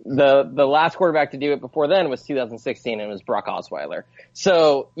 The last quarterback to do it before then was 2016, and it was Brock Osweiler.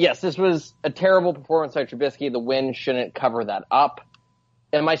 So, yes, this was a terrible performance by Trubisky. The win shouldn't cover that up.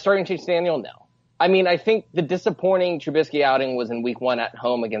 Am I starting Chase Daniel? No. I mean, I think the disappointing Trubisky outing was in week 1 at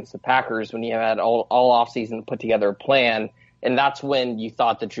home against the Packers when you had all offseason to put together a plan, and that's when you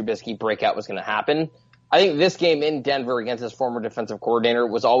thought the Trubisky breakout was going to happen. I think this game in Denver against his former defensive coordinator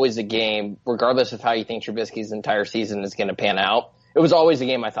was always a game, regardless of how you think Trubisky's entire season is going to pan out. It was always a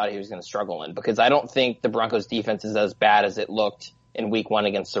game I thought he was going to struggle in because I don't think the Broncos defense is as bad as it looked in week 1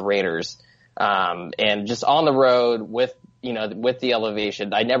 against the Raiders. And just on the road with the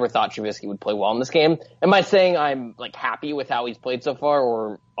elevation, I never thought Trubisky would play well in this game. Am I saying I'm happy with how he's played so far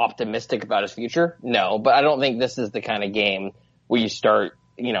or optimistic about his future? No, but I don't think this is the kind of game where you start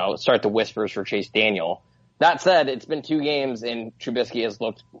the whispers for Chase Daniel. That said, it's been 2 games and Trubisky has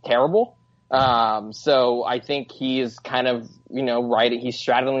looked terrible. So I think he is kind of, right. He's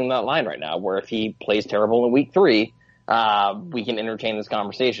straddling that line right now where if he plays terrible in week 3, we can entertain this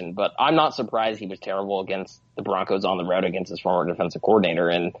conversation. But I'm not surprised he was terrible against the Broncos on the road against his former defensive coordinator.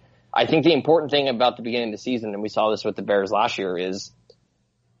 And I think the important thing about the beginning of the season, and we saw this with the Bears last year, is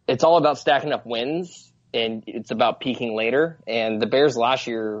it's all about stacking up wins. And it's about peaking later. And the Bears last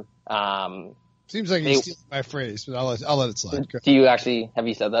year, seems like you steal my phrase, but I'll let it slide. Do you actually have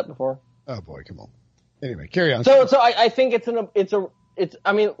you said that before? Oh boy, come on. Anyway, carry on. So I think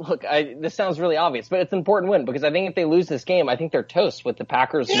this sounds really obvious, but it's an important win because I think if they lose this game, I think they're toast with the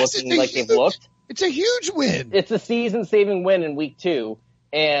Packers looking like they've looked. It's a huge win. It's a season-saving win in week 2,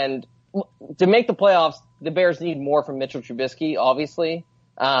 and to make the playoffs, the Bears need more from Mitchell Trubisky, obviously.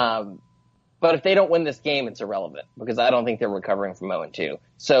 But if they don't win this game, it's irrelevant because I don't think they're recovering from 0-2.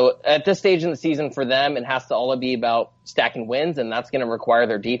 So at this stage in the season for them, it has to all be about stacking wins, and that's going to require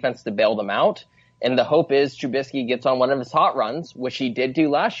their defense to bail them out. And the hope is Trubisky gets on one of his hot runs, which he did do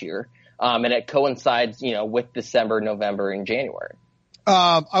last year, and it coincides, with December, November, and January.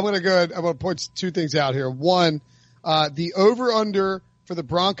 I'm going to point 2 things out here. One, the over-under for the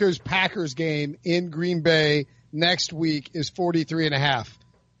Broncos-Packers game in Green Bay next week is 43.5.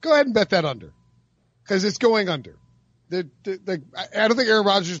 Go ahead and bet that under, because it's going under. I don't think Aaron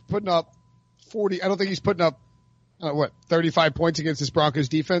Rodgers is putting up 40. I don't think he's putting up 35 points against this Broncos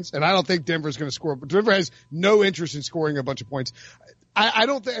defense, and I don't think Denver's going to score. But Denver has no interest in scoring a bunch of points. I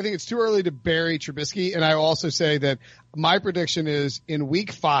think it's too early to bury Trubisky, and I also say that my prediction is in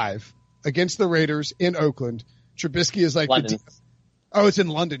week 5 against the Raiders in Oakland, Trubisky is London. It's in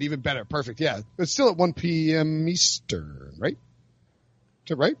London, even better, perfect, yeah. It's still at 1 p.m. Eastern, right?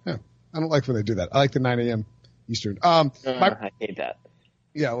 Right? Yeah. I don't like when they do that. I like the 9 a.m. Eastern. I hate that.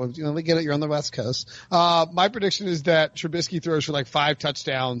 Yeah, well, we get it. You're on the West Coast. My prediction is that Trubisky throws for 5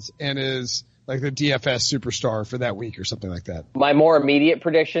 touchdowns and is the DFS superstar for that week or something like that. My more immediate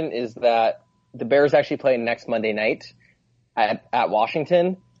prediction is that the Bears actually play next Monday night at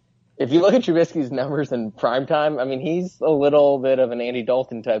Washington. If you look at Trubisky's numbers in primetime, I mean, he's a little bit of an Andy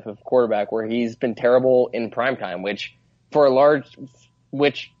Dalton type of quarterback where he's been terrible in primetime, which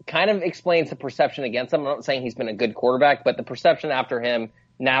kind of explains the perception against him. I'm not saying he's been a good quarterback, but the perception after him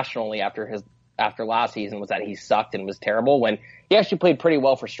nationally after last season was that he sucked and was terrible when he actually played pretty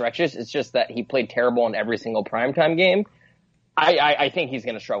well for stretches. It's just that he played terrible in every single primetime game. I think he's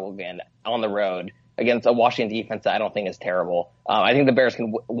going to struggle again on the road against a Washington defense that I don't think is terrible. I think the Bears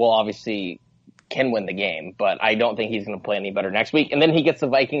can win the game, but I don't think he's going to play any better next week. And then he gets the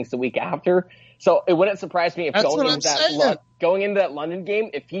Vikings the week after. So it wouldn't surprise me if going into that London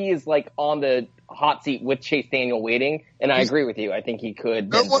game, if he is on the hot seat with Chase Daniel waiting, and I agree with you, I think he could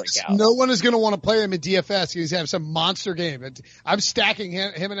break out. No one is going to want to play him in DFS. He's have some monster game. I'm stacking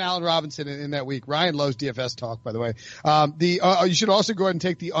him and Allen Robinson in that week. Ryan loves DFS talk, by the way. You should also go ahead and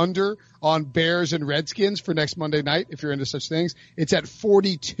take the under on Bears and Redskins for next Monday night if you're into such things. It's at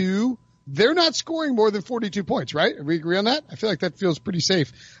 42. They're not scoring more than 42 points, right? We agree on that? I feel like that feels pretty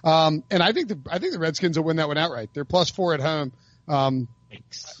safe. And I think the Redskins will win that one outright. They're +4 at home.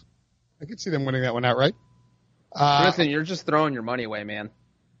 I could see them winning that one outright. Jonathan, you're just throwing your money away, man.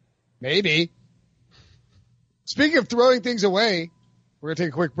 Maybe. Speaking of throwing things away, we're going to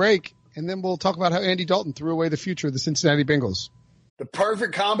take a quick break, and then we'll talk about how Andy Dalton threw away the future of the Cincinnati Bengals. The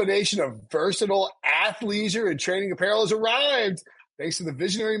perfect combination of versatile athleisure and training apparel has arrived. Thanks to the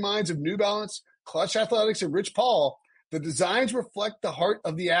visionary minds of New Balance, Clutch Athletics, and Rich Paul, the designs reflect the heart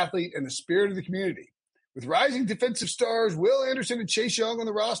of the athlete and the spirit of the community. With rising defensive stars Will Anderson and Chase Young on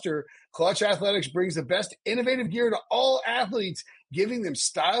the roster, Clutch Athletics brings the best innovative gear to all athletes, giving them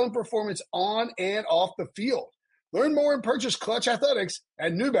style and performance on and off the field. Learn more and purchase Clutch Athletics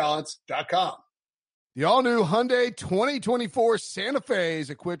at NewBalance.com. The all-new Hyundai 2024 Santa Fe is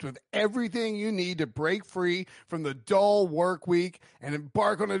equipped with everything you need to break free from the dull work week and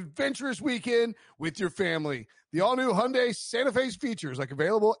embark on an adventurous weekend with your family. The all-new Hyundai Santa Fe's features like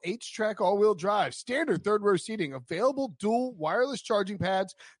available H-Track all-wheel drive, standard third-row seating, available dual wireless charging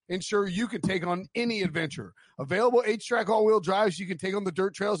pads, ensure you can take on any adventure. Available H-Track all-wheel drives you can take on the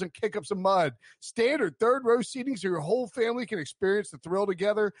dirt trails and kick up some mud. Standard third-row seating so your whole family can experience the thrill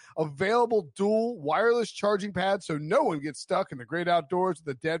together. Available dual wireless charging pads so no one gets stuck in the great outdoors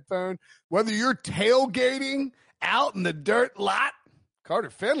with a dead phone. Whether you're tailgating out in the dirt lot,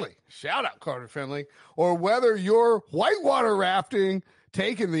 Carter Finley, shout out Carter Finley, or whether you're whitewater rafting,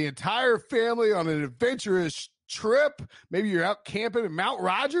 taking the entire family on an adventurous trip, maybe you're out camping in Mount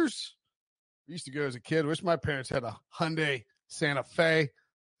Rogers. I used to go as a kid. Wish my parents had a Hyundai Santa Fe.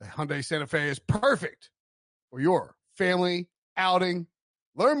 The Hyundai Santa Fe is perfect for your family outing.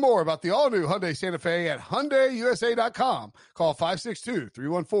 Learn more about the all-new Hyundai Santa Fe at HyundaiUSA.com. Call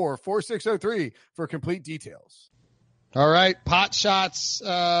 562-314-4603 for complete details. All right, pot shots.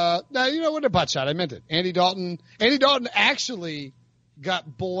 No, you know what, a pot shot. I meant it. Andy Dalton actually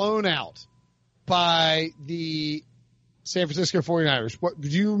got blown out by the San Francisco 49ers. What do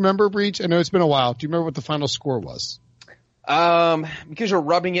you remember, Breach? I know it's been a while. Do you remember what the final score was? Because you're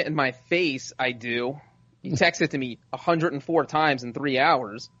rubbing it in my face, I do. You texted it to me 104 times in 3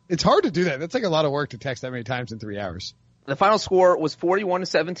 hours. It's hard to do that. That's like a lot of work to text that many times in 3 hours. The final score was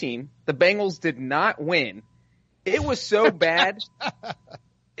 41-17. The Bengals did not win. It was so bad.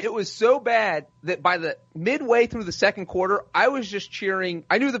 It was so bad that by the midway through the second quarter, I was just cheering.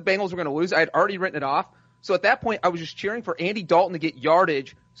 I knew the Bengals were going to lose. I had already written it off. So at that point, I was just cheering for Andy Dalton to get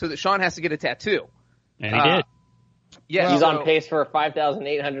yardage so that Sean has to get a tattoo. And he did. Yeah, he's on pace for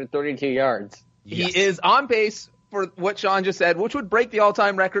 5,832 yards. He is on pace for what Sean just said, which would break the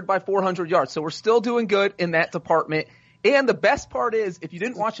all-time record by 400 yards. So we're still doing good in that department. And the best part is, if you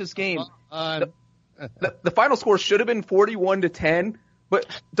didn't watch this game, the final score should have been 41-10, but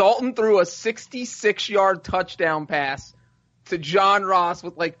Dalton threw a 66-yard touchdown pass to John Ross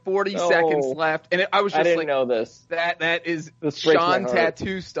with like 40 seconds left, and I was just didn't know this. That is Sean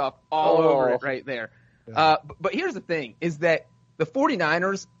tattoo stuff all over it right there. But here's the thing, is that the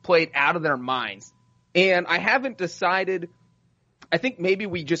 49ers played out of their minds, and I haven't decided. I think maybe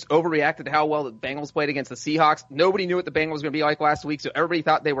we just overreacted to how well the Bengals played against the Seahawks. Nobody knew what the Bengals were going to be like last week, so everybody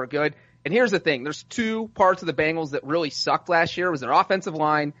thought they were good. And here's the thing. There's two parts of the Bengals that really sucked last year. It was their offensive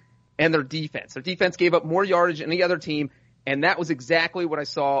line and their defense. Their defense gave up more yardage than any other team, and that was exactly what I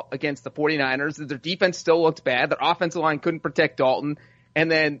saw against the 49ers. Their defense still looked bad. Their offensive line couldn't protect Dalton. And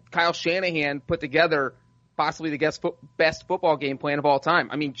then Kyle Shanahan put together possibly the best football game plan of all time.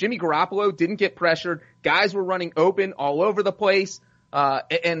 I mean, Jimmy Garoppolo didn't get pressured. Guys were running open all over the place.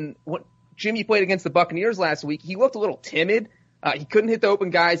 And when Jimmy played against the Buccaneers last week, he looked a little timid. He couldn't hit the open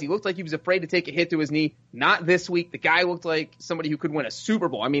guys. He looked like he was afraid to take a hit to his knee. Not this week. The guy looked like somebody who could win a Super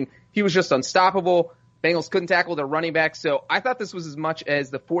Bowl. I mean, he was just unstoppable. Bengals couldn't tackle their running back. So I thought this was as much as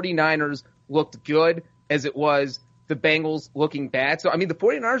the 49ers looked good as it was the Bengals looking bad. So, I mean, the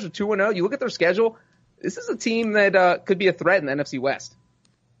 49ers are 2-0. You look at their schedule. This is a team that could be a threat in the NFC West.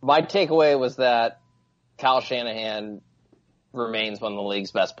 My takeaway was that Kyle Shanahan remains one of the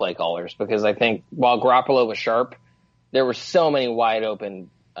league's best play callers, because I think while Garoppolo was sharp, there were so many wide open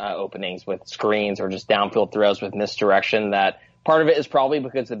openings with screens or just downfield throws with misdirection that part of it is probably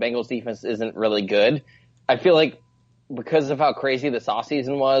because the Bengals defense isn't really good. I feel like because of how crazy this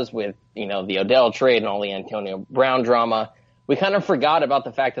offseason was with, the Odell trade and all the Antonio Brown drama, we kind of forgot about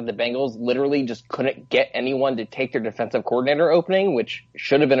the fact that the Bengals literally just couldn't get anyone to take their defensive coordinator opening, which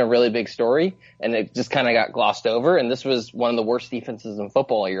should have been a really big story, and it just kind of got glossed over. And this was one of the worst defenses in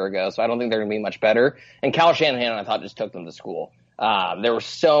football a year ago, so I don't think they're going to be much better. And Kyle Shanahan, I thought, just took them to school. There were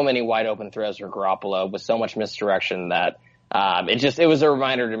so many wide open throws for Garoppolo with so much misdirection that it was a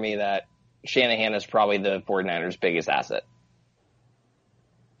reminder to me that Shanahan is probably the 49ers' biggest asset.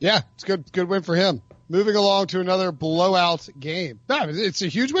 Yeah, it's good win for him. moving along to another blowout game. No, it's a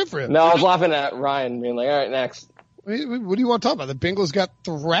huge win for him. No, I was laughing at Ryan being like, all right, next. What do you want to talk about? The Bengals got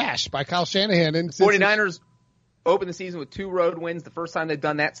thrashed by Kyle Shanahan. And 49ers opened the season with 2 road wins, the first time they've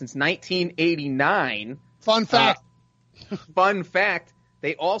done that since 1989. Fun fact. Fun fact,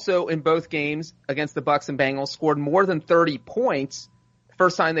 they also, in both games against the Bucs and Bengals, scored more than 30 points. The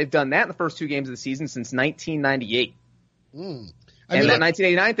first time they've done that in the first 2 games of the season since 1998. And that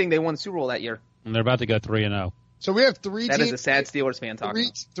 1989 thing, they won the Super Bowl that year. And they're about to go 3-0. So we have 3 teams. That is a sad Steelers fan talking.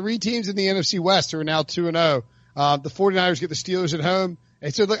 3 teams in the NFC West who are now 2-0. The 49ers get the Steelers at home.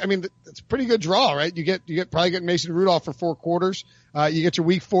 And so, look, I mean, it's a pretty good draw, right? You get probably get Mason Rudolph for 4 quarters. You get your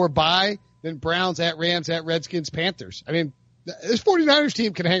week 4 bye, then Browns at Rams at Redskins, Panthers. I mean, this 49ers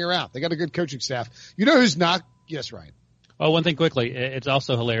team can hang around. They got a good coaching staff. You know who's not? Yes, Ryan. Oh, one thing quickly. It's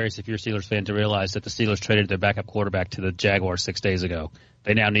also hilarious if you're a Steelers fan to realize that the Steelers traded their backup quarterback to the Jaguars 6 days ago.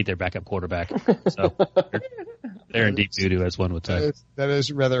 They now need their backup quarterback. So they're in deep doo-doo, as one would say. That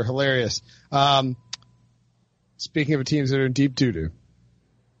is rather hilarious. Speaking of teams that are in deep doo-doo,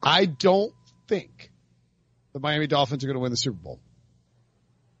 I don't think the Miami Dolphins are going to win the Super Bowl.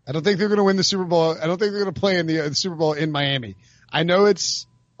 I don't think they're going to win the Super Bowl. I don't think they're going to play in the Super Bowl in Miami. I know it's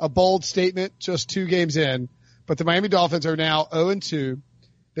a bold statement just 2 games in, but the Miami Dolphins are now 0-2.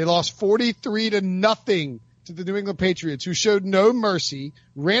 They lost 43-0 to the New England Patriots, who showed no mercy,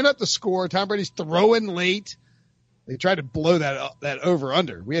 ran up the score. Tom Brady's throwing late. They tried to blow that over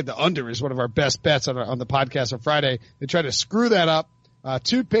under. We had the under as one of our best bets on the podcast on Friday. They tried to screw that up.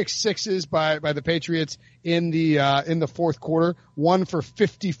 2 pick sixes by the Patriots in the fourth quarter. 1 for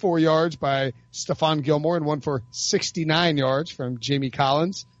 54 yards by Stephon Gilmore and 1 for 69 yards from Jamie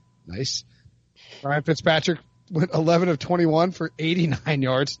Collins. Nice. Ryan Fitzpatrick went 11 of 21 for 89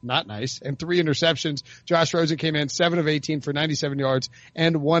 yards. Not nice. And 3 interceptions. Josh Rosen came in 7 of 18 for 97 yards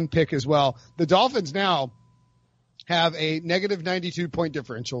and 1 pick as well. The Dolphins now have a negative 92 point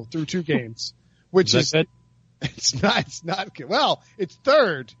differential through 2 games, which is good? It's not good. Well, it's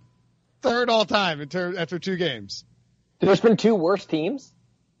third all time after 2 games. There's been 2 worse teams?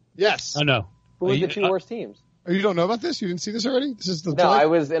 Yes. I know. Who are the 2 worst teams? Oh, you don't know about this? You didn't see this already? This is No, I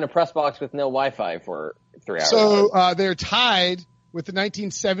was in a press box with no Wi-Fi for 3 hours. So, they're tied with the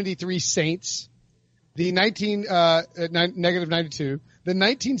 1973 Saints, the negative 92. The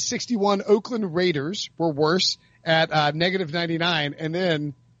 1961 Oakland Raiders were worse at negative 99. And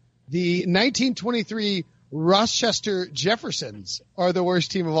then the 1923 Rochester Jeffersons are the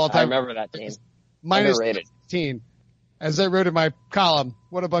worst team of all time. I remember that team. Minus 16. As I wrote in my column,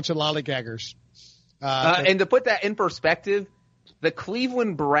 what a bunch of lollygaggers. And to put that in perspective, the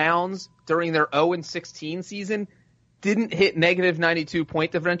Cleveland Browns during their 0-16 season didn't hit negative 92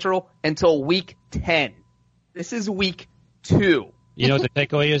 point differential until week 10. This is week 2. You know what the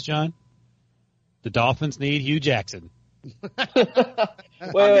takeaway is, John? The Dolphins need Hugh Jackson.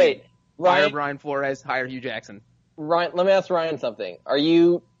 Wait. Hire Brian Flores, hire Hugh Jackson. Ryan, let me ask Ryan something. Are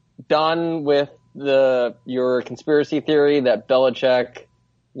you done with your conspiracy theory that Belichick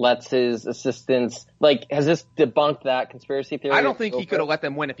lets his assistants, has this debunked that conspirapcy theory? I don't think he could have let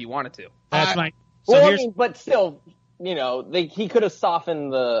them win if he wanted to. That's my. So well, but still, he could have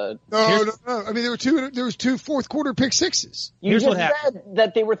softened the. No. I mean, there was 2 fourth quarter pick sixes. You just said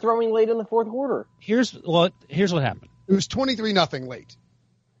that they were throwing late in the fourth quarter. Here's what happened. It was 23-0 late.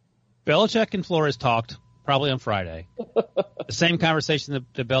 Belichick and Flores talked probably on Friday. The same conversation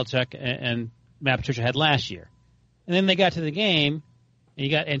that Belichick and Matt Patricia had last year. And then they got to the game, and you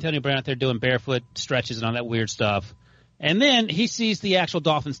got Antonio Brown out there doing barefoot stretches and all that weird stuff. And then he sees the actual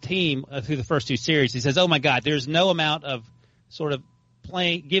Dolphins team through the first 2 series. He says, oh, my God, there's no amount of sort of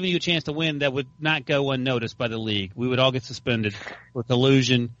giving you a chance to win that would not go unnoticed by the league. We would all get suspended for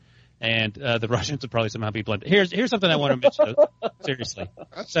collusion. And the Russians would probably somehow be blamed. Here's something I want to mention, seriously.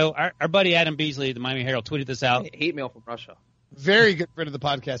 So our buddy Adam Beasley, the Miami Herald, tweeted this out. Hate mail from Russia. Very good friend of the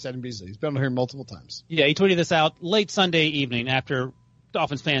podcast, Adam Beasley. He's been on here multiple times. Yeah, he tweeted this out late Sunday evening after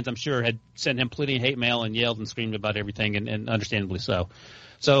Dolphins fans, I'm sure, had sent him plenty of hate mail and yelled and screamed about everything, and understandably so.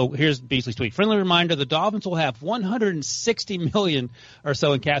 So here's Beasley's tweet. Friendly reminder, the Dolphins will have $160 million or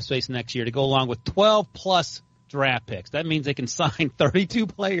so in cap space next year to go along with 12-plus draft picks. That means they can sign 32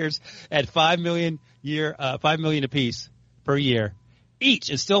 players at $5 million apiece per year each,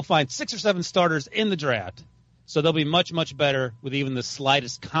 and still find 6 or 7 starters in the draft. So they'll be much, much better with even the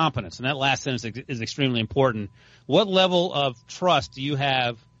slightest competence. And that last sentence is extremely important. What level of trust do you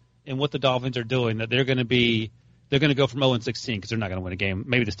have in what the Dolphins are doing that they're going to go from 0-16 because they're not going to win a game?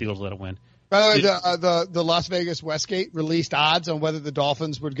 Maybe the Steelers will let them win. By the way, the Las Vegas Westgate released odds on whether the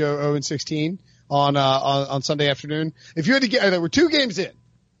Dolphins would go 0-16 on Sunday afternoon. If you had to get, there were 2 games in,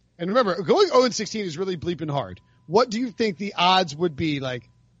 And remember, going 0-16 is really bleeping hard. What do you think the odds would be? Like,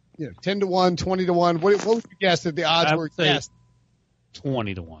 10-1, 20-1. What would you guess that the odds were? Yes,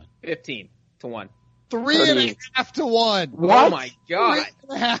 20-1. 15-1. 3.5 to 1. What? Oh my God.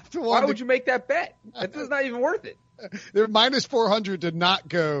 3.5 to 1. Why would you make that bet? That's not even worth it. They're minus 400 to not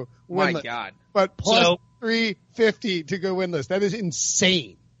go winless. My God. But plus 350 to go winless. That is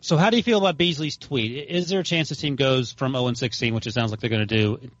insane. So how do you feel about Beasley's tweet? Is there a chance this team goes from 0-16, which it sounds like they're going to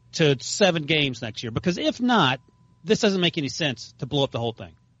do, to 7 games next year? Because if not, this doesn't make any sense to blow up the whole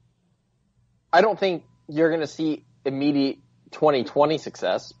thing. I don't think you're going to see immediate 2020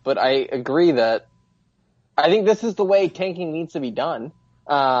 success, but I agree that I think this is the way tanking needs to be done.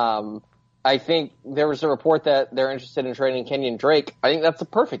 I think there was a report that they're interested in trading Kenyon Drake. I think that's the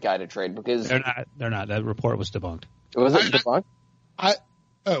perfect guy to trade because they're not. That report was debunked. Was it debunked?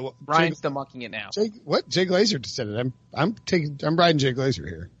 Brian's debunking it now. Jay Glazer just said it. I'm riding Jay Glazer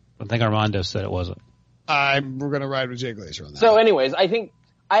here. I think Armando said it wasn't. We're going to ride with Jay Glazer on that. So anyways,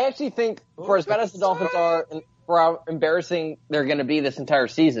 I actually think for as bad as the Dolphins are and for how embarrassing they're going to be this entire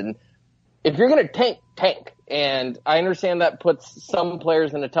season, if you're going to tank. And I understand that puts some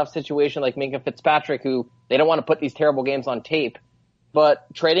players in a tough situation like Minkah Fitzpatrick, who they don't want to put these terrible games on tape. But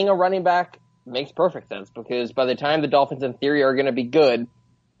trading a running back makes perfect sense because by the time the Dolphins in theory are going to be good,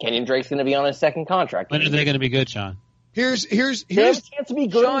 Kenyon Drake's going to be on his second contract. When are they going to be good, Sean? Here's they have a chance to be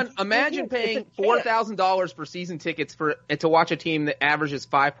good. Sean, imagine paying $4,000 for season tickets to watch a team that averages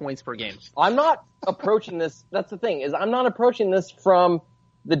 5 points per game. I'm not approaching this. That's the thing is I'm not approaching this from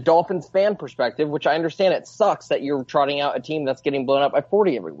the Dolphins fan perspective, which I understand it sucks that you're trotting out a team that's getting blown up by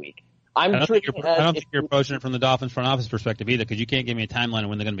 40 every week. I don't think you're approaching it from the Dolphins front office perspective either, because you can't give me a timeline of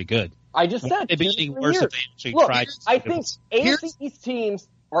when they're going to be good. I just said they'd be worse if they actually Look, tried. I think AFC East teams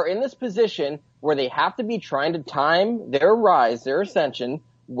are in this position where they have to be trying to time their rise, their ascension,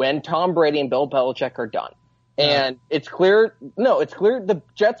 when Tom Brady and Bill Belichick are done. And it's clear the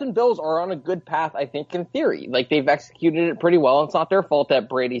Jets and Bills are on a good path, I think, in theory. Like, they've executed it pretty well. It's not their fault that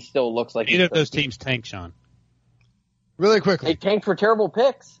Brady still looks like Neither of those teams tanked, Sean. Really quickly. They tanked for terrible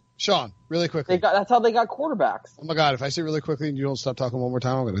picks. Sean, really quickly. That's how they got quarterbacks. Oh, my God. If I say really quickly and you don't stop talking one more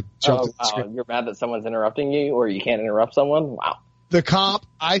time, I'm going to jump to the screen. You're mad that someone's interrupting you or you can't interrupt someone? Wow. The comp,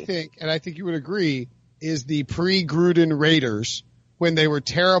 I think, and I think you would agree, is the pre-Gruden Raiders when they were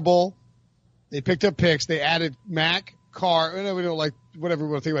terrible. They picked up picks. They added Mack, Carr. I know we don't like whatever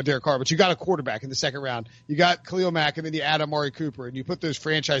we want to think about Derek Carr, but you got a quarterback in the second round. You got Khalil Mack, and then you add Amari Cooper, and you put those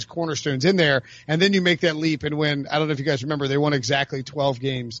franchise cornerstones in there, and then you make that leap and win. I don't know if you guys remember, they won exactly 12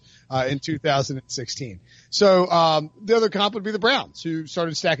 games in 2016. So the other comp would be the Browns, who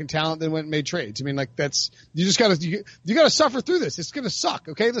started stacking talent, then went and made trades. I mean, like you just got to you got to suffer through this. It's going to suck.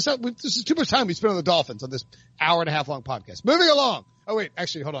 Okay, this is too much time we spent on the Dolphins on this hour and a half long podcast. Moving along. Oh wait,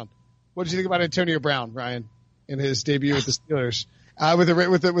 actually, hold on. What did you think about Antonio Brown, Ryan, in his debut with the Steelers,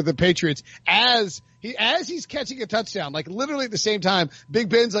 with the Patriots? As he's catching a touchdown, like literally at the same time, Big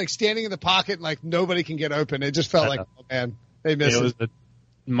Ben's like standing in the pocket and like nobody can get open. It just felt like, oh man, they missed it. It was a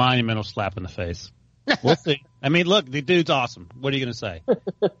monumental slap in the face. We'll see. I mean, look, the dude's awesome. What are you going to say?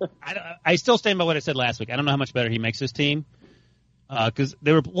 I still stand by what I said last week. I don't know how much better he makes his team because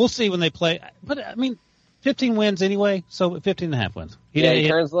we'll see when they play. But I mean, 15 wins anyway, so 15.5 wins. He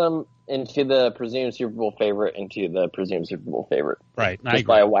turns them into the presumed Super Bowl favorite Right. Just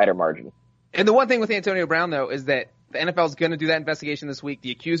by a wider margin. And the one thing with Antonio Brown, though, is that the NFL is going to do that investigation this week.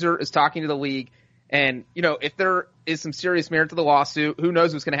 The accuser is talking to the league. And, if there is some serious merit to the lawsuit, who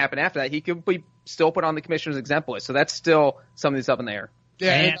knows what's going to happen after that? He could be still put on the commissioner's exempt list. So that's still something that's up in the air.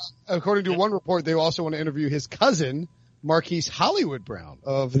 Yeah, and according to one report, they also want to interview his cousin, Marquise Hollywood Brown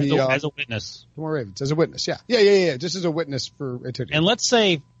of the as a witness. Baltimore Ravens, as a witness. Yeah. Just as a witness for Antonio. And let's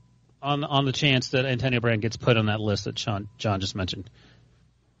say on the chance that Antonio Brown gets put on that list that John just mentioned,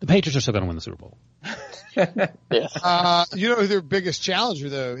 the Patriots are still going to win the Super Bowl. Yes. Who their biggest challenger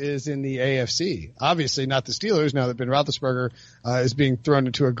though is in the AFC. Obviously not the Steelers. Now that Ben Roethlisberger is being thrown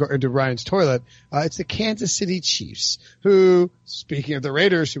into Ryan's toilet, it's the Kansas City Chiefs. Who, speaking of the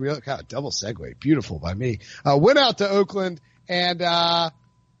Raiders, double segue, beautiful by me, went out to Oakland and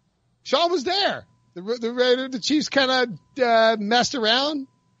Sean was there. The Chiefs kind of messed around,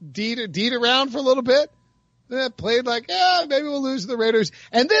 deed around for a little bit. Played like, maybe we'll lose to the Raiders.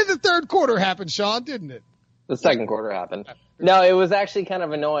 And then the third quarter happened, Sean, didn't it? The second quarter happened. No, it was actually kind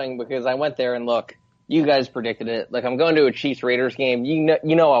of annoying because I went there and look, you guys predicted it. Like, I'm going to a Chiefs-Raiders game. You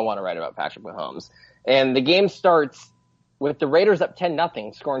know I want to write about Patrick Mahomes. And the game starts with the Raiders up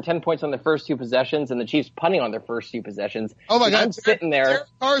 10-0, scoring 10 points on their first 2 possessions, and the Chiefs punting on their first 2 possessions. Oh, my God. I'm sitting there. Derek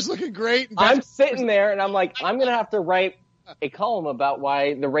Carr's looking great. I'm sitting there, and I'm like, I'm going to have to write a column about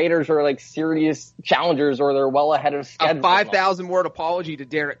why the Raiders are like serious challengers or they're well ahead of schedule. A 5,000 word apology to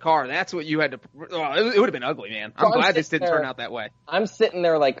Derek Carr. That's what you had to. It would have been ugly, man. I'm glad this didn't turn out that way. I'm sitting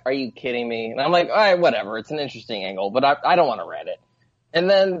there like, are you kidding me? And I'm like, all right, whatever. It's an interesting angle, but I don't want to read it. And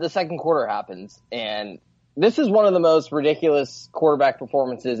then the second quarter happens, and this is one of the most ridiculous quarterback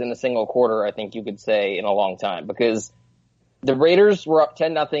performances in a single quarter, I think you could say, in a long time, because the Raiders were up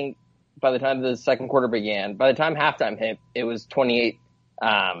 10-0 by the time the second quarter began. By the time halftime hit, it was 28-10.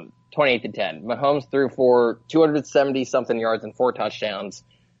 Mahomes threw for 270-something yards and 4 touchdowns.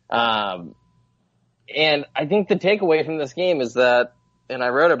 And I think the takeaway from this game is that, and I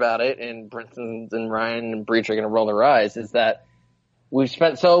wrote about it, and Brinson and Ryan and Breach are going to roll their eyes, is that we've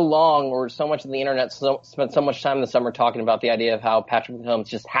spent so long, or so much of the internet spent so much time this summer talking about the idea of how Patrick Mahomes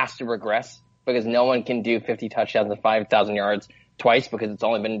just has to regress because no one can do 50 touchdowns and 5,000 yards twice because it's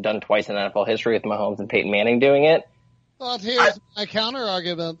only been done twice in NFL history with Mahomes and Peyton Manning doing it. But here's my counter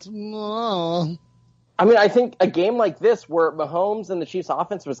argument. No. I mean, I think a game like this where Mahomes and the Chiefs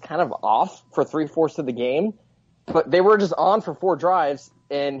offense was kind of off for 3/4 of the game, but they were just on for 4 drives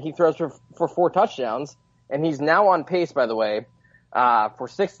and he throws for 4 touchdowns, and he's now on pace, by the way, for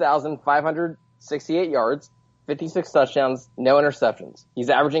 6,568 yards, 56 touchdowns, no interceptions. He's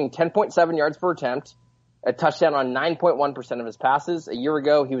averaging 10.7 yards per attempt, a touchdown on 9.1% of his passes. A year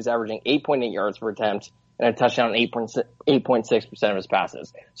ago, he was averaging 8.8 yards per attempt and a touchdown on 8.6% of his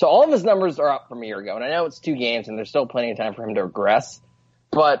passes. So all of his numbers are up from a year ago. And I know it's 2 games and there's still plenty of time for him to regress.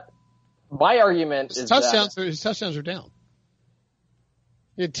 But my argument is that his touchdowns are down.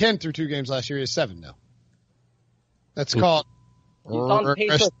 He had 10 through 2 games last year. He has 7 now. That's called... He's on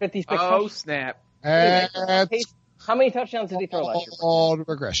pace for 56 touchdowns. Oh, snap. How many touchdowns did he throw last year? All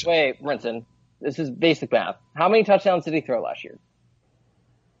regression. Wait, Brinson. This is basic math. How many touchdowns did he throw last year?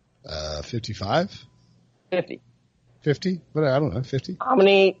 55? 50. 50? But I don't know, 50? How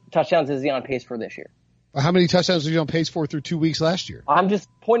many touchdowns is he on pace for this year? How many touchdowns was he on pace for through 2 weeks last year? I'm just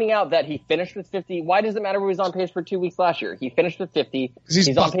pointing out that he finished with 50. Why does it matter if he was on pace for 2 weeks last year? He finished with 50.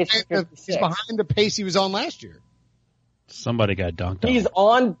 He's on pace for 56. He's behind the pace he was on last year. Somebody got dunked on. He's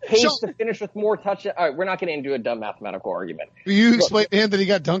on pace to finish with more touchdowns. All right, we're not getting into a dumb mathematical argument. Will you explain to him that he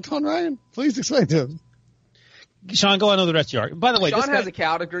got dunked on, Ryan? Please explain to him. Sean, go on to the rest of your argument. By the way, Sean has a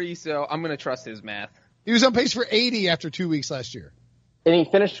Cal degree, so I'm going to trust his math. He was on pace for 80 after 2 weeks last year. And he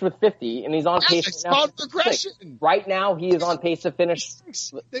finished with 50, and he's on pace. It's called regression. Right now, he is on pace to finish.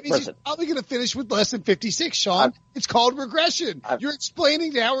 That means he's probably going to finish with less than 56, Sean. It's called regression. You're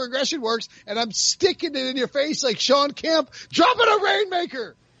explaining how regression works, and I'm sticking it in your face like Sean Kemp. Drop it a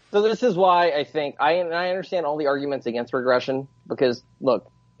Rainmaker! So this is why I think I understand all the arguments against regression because,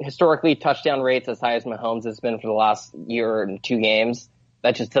 look, historically, touchdown rates as high as Mahomes has been for the last year and 2 games,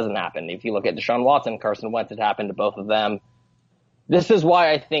 that just doesn't happen. If you look at Deshaun Watson, Carson Wentz, it happened to both of them. This is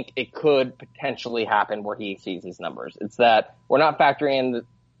why I think it could potentially happen where he exceeds these numbers. It's that we're not factoring in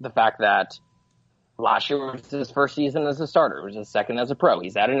the fact that last year was his first season as a starter. It was his second as a pro.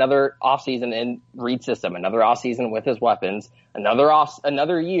 He's had another offseason in Reid's system, another offseason with his weapons,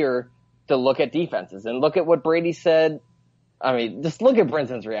 another year to look at defenses. And look at what Brady said. I mean, just look at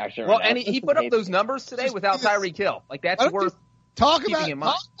Brinson's reaction. Well, and he put up those numbers today without Tyreek Hill. Like, that's worth keeping in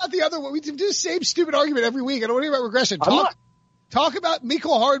mind. Talk about the other one. We do the same stupid argument every week. I don't want to hear about regression. Talk about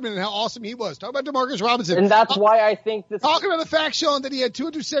Mecole Hardman and how awesome he was. Talk about DeMarcus Robinson. And that's why I think this. Talk about the fact, Sean, that he had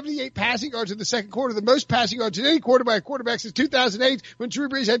 278 passing yards in the second quarter, the most passing yards in any quarter by a quarterback since 2008 when Drew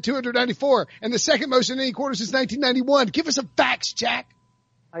Brees had 294, and the second most in any quarter since 1991. Give us some facts, Jack.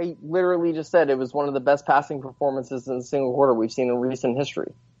 I literally just said it was one of the best passing performances in a single quarter we've seen in recent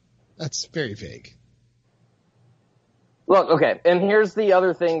history. That's very vague. Look, okay, and here's the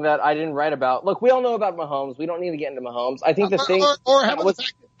other thing that I didn't write about. Look, we all know about Mahomes. We don't need to get into Mahomes. I think the thing... Or how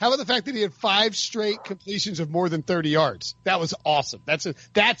about the fact that he had 5 straight completions of more than 30 yards? That was awesome.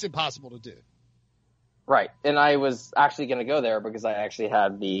 That's impossible to do. Right, and I was actually going to go there because I actually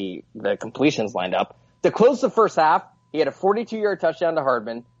had the completions lined up. To close the first half, he had a 42-yard touchdown to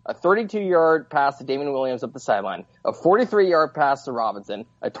Hardman, a 32-yard pass to Damien Williams up the sideline, a 43-yard pass to Robinson,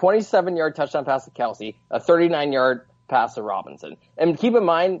 a 27-yard touchdown pass to Kelsey, a 39-yard pass to Robinson. And keep in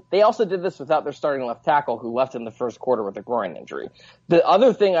mind, they also did this without their starting left tackle who left in the first quarter with a groin injury. The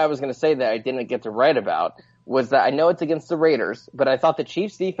other thing I was going to say that I didn't get to write about was that I know it's against the Raiders, but I thought the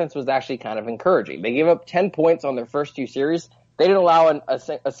Chiefs defense was actually kind of encouraging. They gave up 10 points on their first 2 series. They didn't allow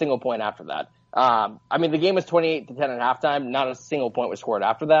a single point after that. I mean, the game was 28-10 at halftime. Not a single point was scored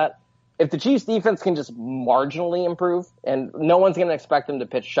after that. If the Chiefs defense can just marginally improve, and no one's going to expect them to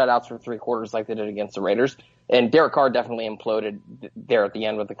pitch shutouts for 3 quarters like they did against the Raiders, and Derek Carr definitely imploded there at the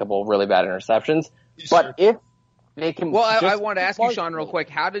end with a couple of really bad interceptions. Yes, but Well, I want to ask you, Sean, real quick.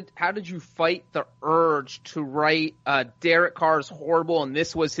 How did you fight the urge to write Derek Carr's horrible, and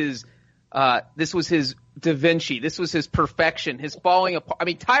this was his Da Vinci. This was his perfection, his falling apart. I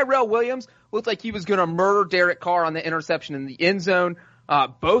mean, Tyrell Williams looked like he was going to murder Derek Carr on the interception in the end zone.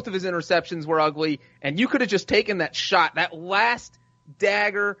 Both of his interceptions were ugly, and you could have just taken that shot, that last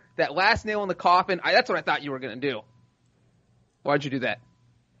dagger, that last nail in the coffin. That's what I thought you were going to do. Why'd you do that?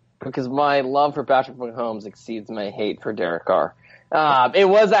 Because my love for Patrick Mahomes exceeds my hate for Derek Carr. It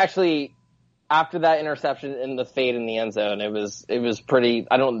was actually after that interception in the fade in the end zone. It was pretty.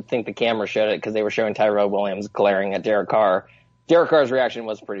 I don't think the camera showed it because they were showing Tyrell Williams glaring at Derek Carr. Derek Carr's reaction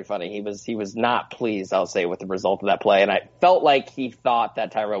was pretty funny. He was not pleased, I'll say, with the result of that play, and I felt like he thought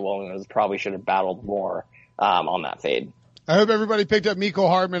that Tyrell Williams probably should have battled more on that fade. I hope everybody picked up Mecole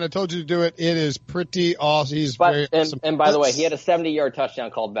Hardman. I told you to do it. It is pretty awesome. He's very awesome. And by the way, he had a 70-yard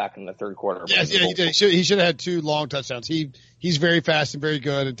touchdown called back in the third quarter. Yeah, he did. He should have had 2 long touchdowns. He's very fast and very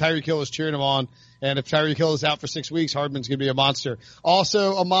good, and Tyreek Hill is cheering him on. And if Tyreek Hill is out for 6 weeks, Hardman's going to be a monster.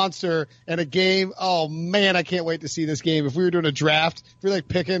 Also a monster and a game. Oh, man, I can't wait to see this game. If we were doing a draft, if we were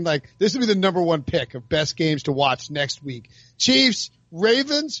picking, this would be the number 1 pick of best games to watch next week. Chiefs,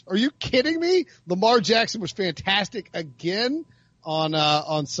 Ravens, are you kidding me? Lamar Jackson was fantastic again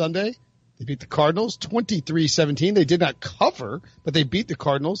on Sunday. They beat the Cardinals 23-17. They did not cover, but they beat the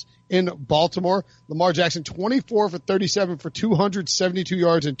Cardinals in Baltimore. Lamar Jackson 24 for 37 for 272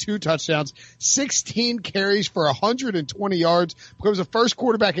 yards and 2 touchdowns, 16 carries for 120 yards. Becomes the first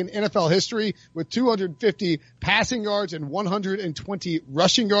quarterback in NFL history with 250 passing yards and 120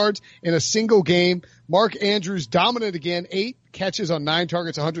 rushing yards in a single game. Mark Andrews dominant again, 8 catches on 9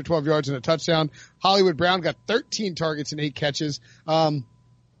 targets, 112 yards and a touchdown. Hollywood Brown got 13 targets and 8 catches.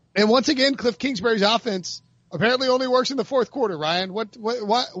 And once again, Cliff Kingsbury's offense apparently only works in the fourth quarter, Ryan.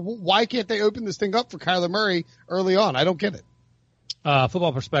 Why can't they open this thing up for Kyler Murray early on? I don't get it.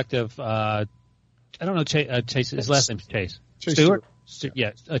 Football perspective, I don't know Chase, his last name's Chase. Stewart?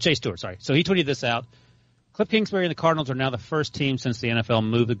 Yeah, Chase Stewart, sorry. So he tweeted this out. Cliff Kingsbury and the Cardinals are now the first team since the NFL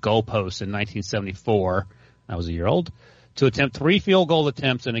moved the goalposts in 1974. I was a year old. To attempt 3 field goal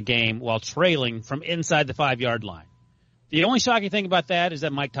attempts in a game while trailing from inside the 5-yard line. The only shocking thing about that is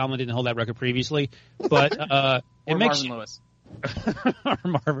that Mike Tomlin didn't hold that record previously, but it makes Marvin Lewis,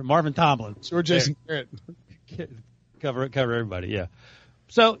 or Marvin Tomlin, or Jason Garrett, cover everybody. Yeah,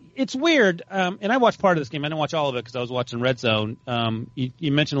 so it's weird. And I watched part of this game. I didn't watch all of it because I was watching Red Zone.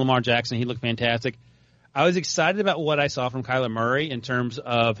 You mentioned Lamar Jackson; he looked fantastic. I was excited about what I saw from Kyler Murray in terms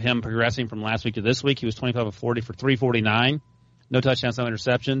of him progressing from last week to this week. He was 25 of 40 for 349, no touchdowns, no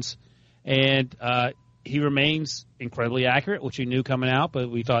interceptions, and he remains incredibly accurate, which you knew coming out, but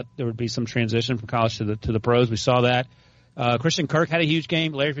we thought there would be some transition from college to the pros. We saw that. Christian Kirk had a huge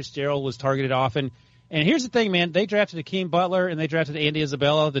game. Larry Fitzgerald was targeted often. And here's the thing, man. They drafted Akeem Butler and they drafted Andy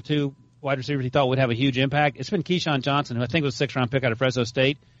Isabella, the 2 wide receivers he thought would have a huge impact. It's been Keyshawn Johnson, who I think was a 6th-round pick out of Fresno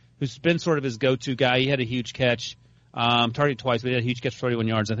State, who's been sort of his go-to guy. He had a huge catch, targeted twice, but he had a huge catch for 31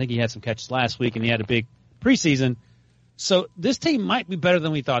 yards. I think he had some catches last week, and he had a big preseason. So this team might be better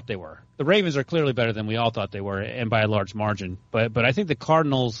than we thought they were. The Ravens are clearly better than we all thought they were, and by a large margin. But I think the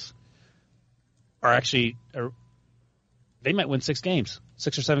Cardinals are actually they might win 6 games,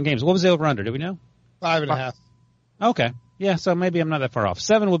 6 or 7 games. What was the over/under? Do we know? 5.5. Okay, yeah. So maybe I'm not that far off.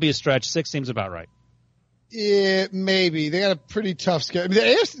 7 will be a stretch. 6 seems about right. Yeah, maybe. They got a pretty tough schedule. I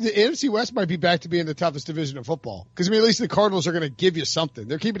mean, the NFC West might be back to being the toughest division of football. Because, at least the Cardinals are going to give you something.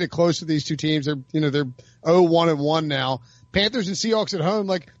 They're keeping it close to these 2 teams. They're 0-1-1 now. Panthers and Seahawks at home,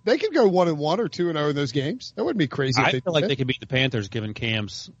 they could go 1-1 or 2-0 in those games. That wouldn't be crazy. I feel like they could beat the Panthers given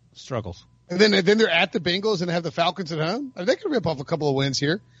Cam's struggles. And then they're at the Bengals and have the Falcons at home. I mean, they could rip off a couple of wins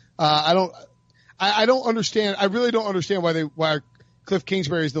here. I don't understand. I really don't understand why Cliff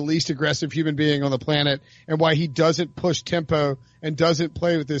Kingsbury is the least aggressive human being on the planet and why he doesn't push tempo and doesn't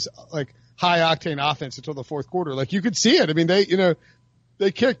play with this high octane offense until the fourth quarter. You could see it. I mean, they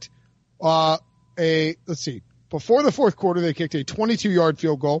kicked before the fourth quarter, they kicked a 22-yard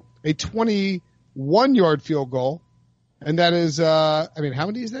field goal, a 21-yard field goal. And that is, how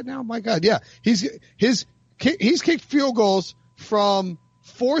many is that now? My God. Yeah. He's kicked field goals from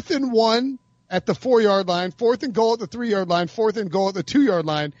 4th and 1 at the 4-yard line, 4th and goal at the 3-yard line, 4th and goal at the 2-yard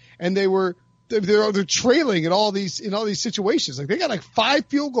line, and they're trailing in all these situations. They got 5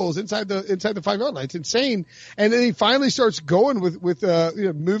 field goals inside the 5-yard line. It's insane. And then he finally starts going with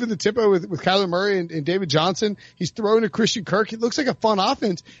moving the tempo with Kyler Murray and David Johnson. He's throwing to Christian Kirk. It looks like a fun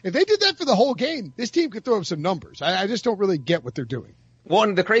offense. If they did that for the whole game, this team could throw up some numbers. I just don't really get what they're doing. Well,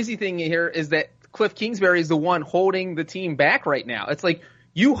 and the crazy thing here is that Cliff Kingsbury is the one holding the team back right now. It's like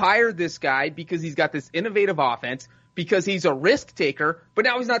You hired this guy because he's got this innovative offense, because he's a risk taker, but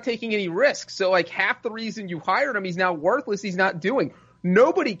now he's not taking any risks. So like half the reason you hired him, he's now worthless. He's not doing.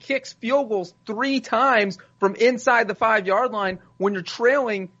 Nobody kicks field goals 3 times from inside the 5-yard line when you're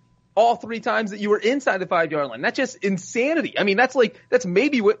trailing all 3 times that you were inside the 5-yard line. That's just insanity. I mean, that's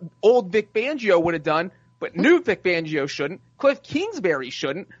maybe what old Vic Fangio would have done, but new Vic Fangio shouldn't. Cliff Kingsbury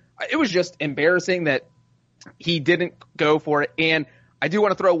shouldn't. It was just embarrassing that he didn't go for it. And I do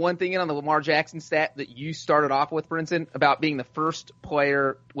want to throw one thing in on the Lamar Jackson stat that you started off with, Brinson, about being the first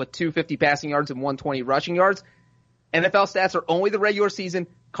player with 250 passing yards and 120 rushing yards. NFL stats are only the regular season.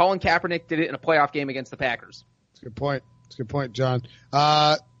 Colin Kaepernick did it in a playoff game against the Packers. That's a good point. That's a good point, John.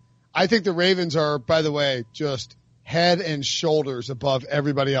 I think the Ravens are, by the way, just head and shoulders above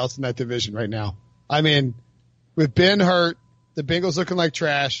everybody else in that division right now. I mean, with Ben hurt, the Bengals looking like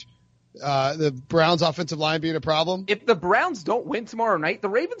trash, the Browns' offensive line being a problem. If the Browns don't win tomorrow night, the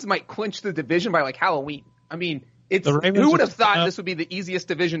Ravens might clinch the division by like Halloween. I mean, who would have thought this would be the easiest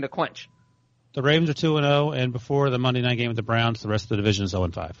division to clinch? The Ravens are 2-0, and before the Monday night game with the Browns, the rest of the division is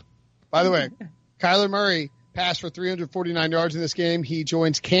 0-5. By the way, Kyler Murray passed for 349 yards in this game. He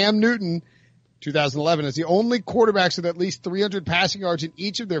joins Cam Newton, 2011, as the only quarterbacks with at least 300 passing yards in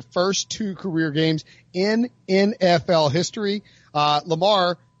each of their first 2 career games in NFL history.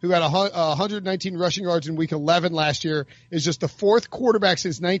 Lamar, who had 119 rushing yards in week 11 last year, is just the 4th quarterback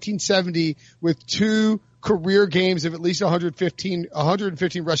since 1970 with 2 career games of at least 115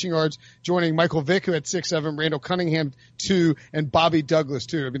 rushing yards, joining Michael Vick, who had 6 of them, Randall Cunningham 2, and Bobby Douglas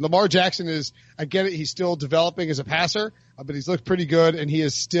 2. I mean, Lamar Jackson is, I get it, he's still developing as a passer, but he's looked pretty good, and he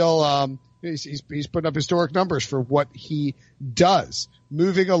is still, he's putting up historic numbers for what he does.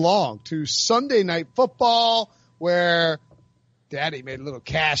 Moving along to Sunday Night Football, where Daddy made a little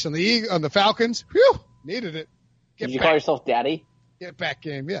cash on the Falcons. Whew, needed it. Did you call yourself Daddy? Get back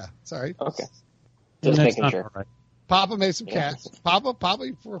game, yeah. Sorry. Okay. Just making sure. Right. Papa made some cash.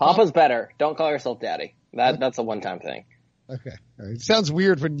 Papa's better. Don't call yourself Daddy. That's a one-time thing. Okay. All right. It sounds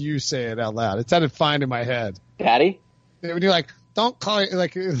weird when you say it out loud. It sounded fine in my head. Daddy? When you're like, don't call it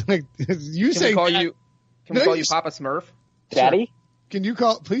like you say. Can we call you Papa Smurf? Daddy? Sure. Can you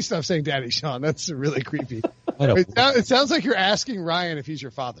please stop saying Daddy, Sean. That's really creepy. It sounds like you're asking Ryan if he's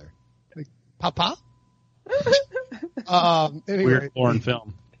your father. Like, Papa? Anyway. Weird foreign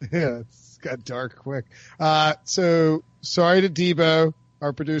film. Yeah, it's got dark quick. So sorry to Debo,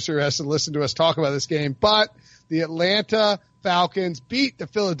 our producer, who has to listen to us talk about this game, but the Atlanta Falcons beat the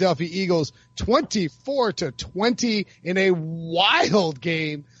Philadelphia Eagles 24-20 in a wild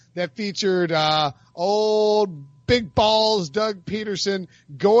game that featured old big balls Doug Peterson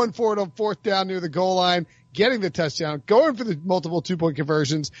going for it on 4th down near the goal line, getting the touchdown, going for the multiple 2-point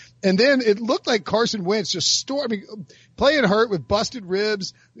conversions. And then it looked like Carson Wentz just playing hurt with busted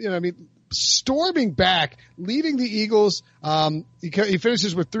ribs, storming back, leading the Eagles. He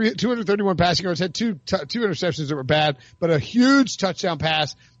finishes with 231 passing yards, had two interceptions that were bad, but a huge touchdown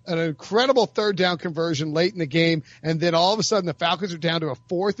pass, an incredible 3rd down conversion late in the game. And then all of a sudden the Falcons are down to a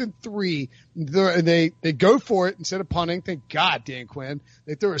 4th and 3. And they go for it instead of punting. Thank God, Dan Quinn.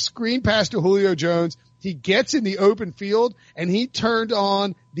 They throw a screen pass to Julio Jones. He gets in the open field and he turned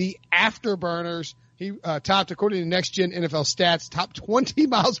on the afterburners. He topped, according to Next Gen NFL Stats, top 20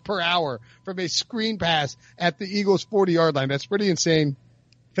 miles per hour from a screen pass at the Eagles 40-yard line. That's pretty insane.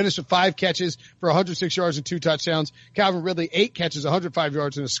 Finished with 5 catches for 106 yards and 2 touchdowns. Calvin Ridley, 8 catches, 105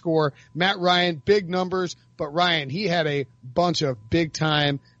 yards and a score. Matt Ryan, big numbers, but Ryan, he had a bunch of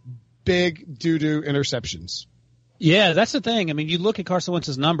big-time, big doo-doo interceptions. Yeah, that's the thing. I mean, you look at Carson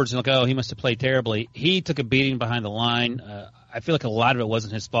Wentz's numbers and look, he must have played terribly. He took a beating behind the line. I feel like a lot of it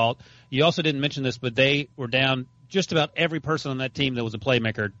wasn't his fault. You also didn't mention this, but they were down. Just about every person on that team that was a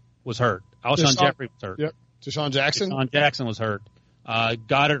playmaker was hurt. Alshon Jeffrey was hurt. Yep. Deshaun Jackson. Deshaun Jackson was hurt.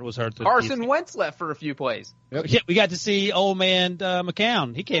 Goddard was hurt. Carson Wentz left for a few plays. Yep. Yeah, we got to see old man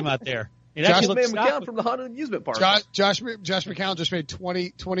McCown. He came out there. Josh McCown from the Haunted Amusement Park. Josh McCown just made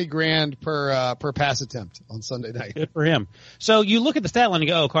 $20,000 per pass attempt on Sunday night. Good for him. So you look at the stat line and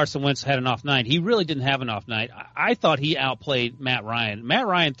go, Carson Wentz had an off night. He really didn't have an off night. I thought he outplayed Matt Ryan. Matt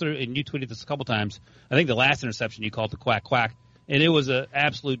Ryan threw, and you tweeted this a couple times, I think the last interception you called the quack quack, and it was an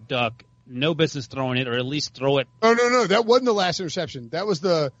absolute duck. No business throwing it, or at least throw it. No. That wasn't the last interception. That was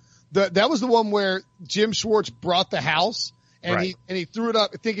the one where Jim Schwartz brought the house. And right. he threw it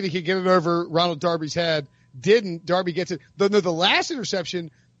up thinking he could get it over Ronald Darby's head. Didn't. Darby gets it. The last interception,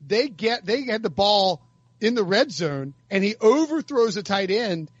 they had the ball in the red zone and he overthrows a tight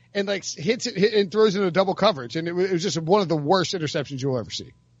end and hits it and throws it in a double coverage. And it was just one of the worst interceptions you'll ever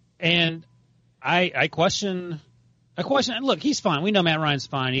see. And I question A question. Look, he's fine. We know Matt Ryan's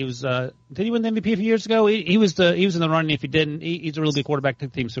fine. He was. Did he win the MVP a few years ago? He was in the running. If he didn't, he's a really good quarterback to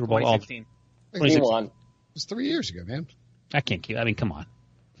the team Super Bowl. 2016. 2016. It was 3 years ago, man. I can't keep. I mean, come on.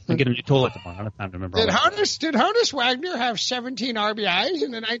 I get a new toilet tomorrow. I don't have time to remember. Did Honus Wagner have 17 RBIs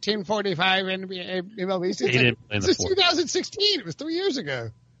in the 1945 NBA MLB season? He didn't play in the This is fourth. 2016. It was 3 years ago.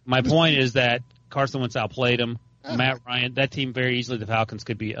 My point is that Carson Wentz outplayed him. Oh. Matt Ryan, that team very easily, the Falcons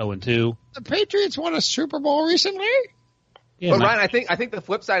could be 0-2. The Patriots won a Super Bowl recently. Yeah, But Ryan, I think the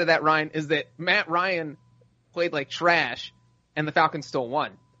flip side of that, Ryan, is that Matt Ryan played like trash, and the Falcons still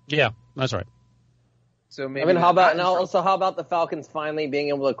won. yeah, that's right. So maybe. I mean, how about the Falcons finally being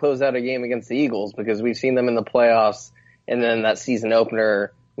able to close out a game against the Eagles, because we've seen them in the playoffs, and then that season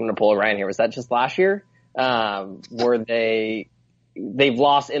opener. I'm going to pull a Ryan here. Was that just last year? Where they've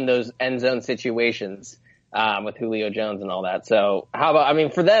lost in those end zone situations with Julio Jones and all that. So how about? I mean,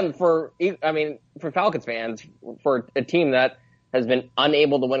 for Falcons fans, for a team that has been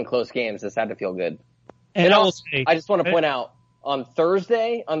unable to win close games, this had to feel good. And also, I just want to point out. On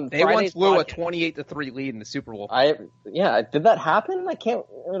Thursday, they once blew a 28-3 lead in the Super Bowl. Did that happen? I can't.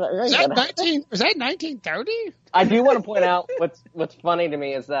 Was that 1930? I do want to point out what's funny to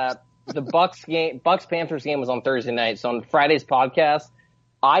me is that the Bucks Panthers game was on Thursday night. So on Friday's podcast,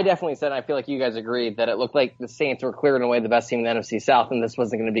 I definitely said, and I feel like you guys agreed, that it looked like the Saints were clearing away the best team in the NFC South, and this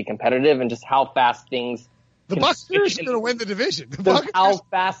wasn't going to be competitive, and just how fast things. The Buccaneers are going to win the division. How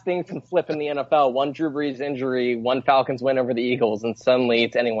fast things can flip in the NFL. One Drew Brees injury, one Falcons win over the Eagles, and suddenly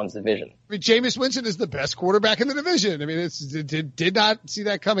it's anyone's division. I mean, Jameis Winston is the best quarterback in the division. I mean, did not see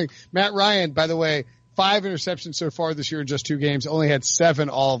that coming. Matt Ryan, by the way, 5 interceptions so far this year in just 2 games. Only had 7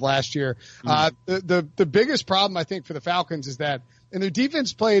 all of last year. The biggest problem I think for the Falcons is that, and their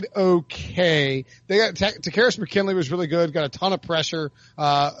defense played okay. They got Takkarist McKinley was really good, got a ton of pressure.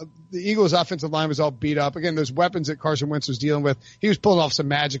 The Eagles' offensive line was all beat up. Again, those weapons that Carson Wentz was dealing with, he was pulling off some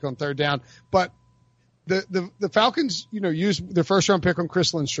magic on third down. But the Falcons, used their first round pick on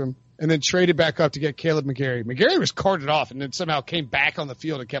Chris Lindstrom and then traded back up to get Caleb McGarry. McGarry was carted off and then somehow came back on the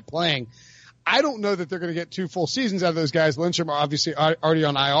field and kept playing. I don't know that they're going to get 2 full seasons out of those guys. Lindstrom are obviously already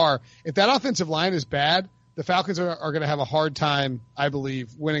on IR. If that offensive line is bad, the Falcons are going to have a hard time, I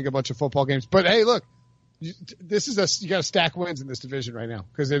believe, winning a bunch of football games. But hey, look, you got to stack wins in this division right now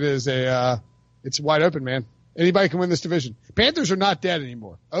because it is it's wide open, man. Anybody can win this division. Panthers are not dead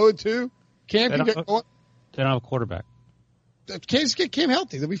anymore. 0-2. Cam can get going. They don't have a quarterback. Just get Cam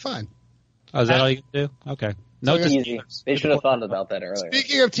healthy. They'll be fine. Oh, is that all you can do? Okay. No, easy. They should have thought about that earlier.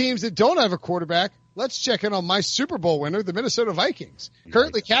 Speaking of teams that don't have a quarterback, let's check in on my Super Bowl winner, the Minnesota Vikings.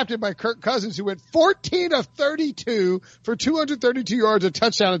 Currently captained by Kirk Cousins, who went 14 of 32 for 232 yards, a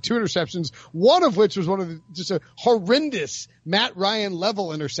touchdown, and 2 interceptions, one of which was just a horrendous Matt Ryan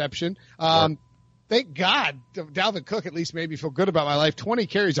level interception. Thank God Dalvin Cook at least made me feel good about my life. 20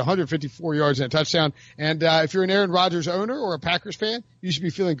 carries, 154 yards, and a touchdown. And if you're an Aaron Rodgers owner or a Packers fan, you should be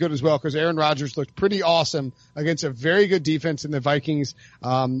feeling good as well because Aaron Rodgers looked pretty awesome against a very good defense in the Vikings.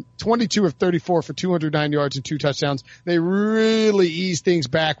 22 of 34 for 209 yards and 2 touchdowns. They really eased things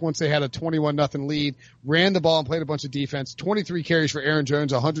back once they had a 21-0 lead, ran the ball and played a bunch of defense. 23 carries for Aaron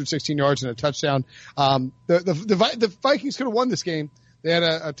Jones, 116 yards and a touchdown. The Vikings could have won this game. They had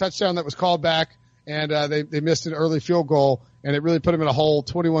a touchdown that was called back. And they missed an early field goal, and it really put them in a hole,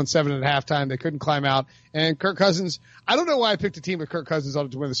 21-7 at halftime. They couldn't climb out. And Kirk Cousins, I don't know why I picked a team with Kirk Cousins on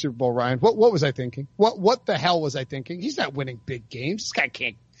it to win the Super Bowl, Ryan. What was I thinking? What the hell was I thinking? He's not winning big games. This guy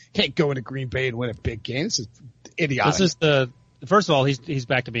can't go into Green Bay and win a big game. This is idiotic. This is first of all, he's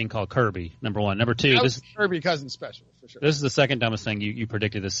back to being called Kirby, number 1. Number 2, this is Kirby Cousins special, for sure. This is the second dumbest thing you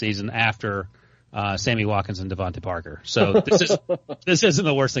predicted this season after Sammy Watkins and Devontae Parker. So this isn't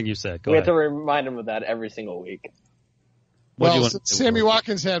the worst thing you said. We have to remind him of that every single week. Sammy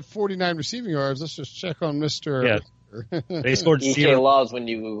Watkins had 49 receiving yards. Let's just check on Mr. Yeah. They scored EK 0. loves when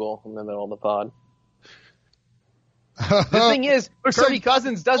you Google in the middle of the pod. The thing is, Kirby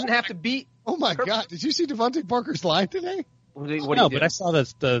Cousins doesn't have to beat. Oh my God! Did you see Devontae Parker's line today? But I saw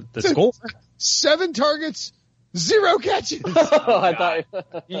the score. 7 targets. 0 catches. I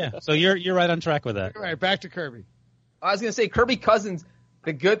thought. Yeah, so you're right on track with that. All right, back to Kirby. I was going to say Kirby Cousins.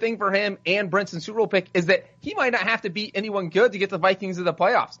 The good thing for him and Brinson's Super Bowl pick is that he might not have to beat anyone good to get the Vikings to the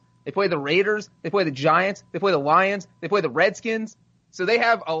playoffs. They play the Raiders, they play the Giants, they play the Lions, they play the Redskins. So they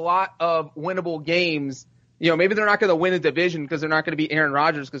have a lot of winnable games. Maybe they're not going to win a division because they're not going to beat Aaron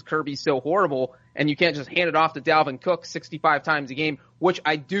Rodgers because Kirby's so horrible, and you can't just hand it off to Dalvin Cook 65 times a game, which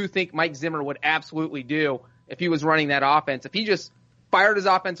I do think Mike Zimmer would absolutely do if he was running that offense. If he just fired his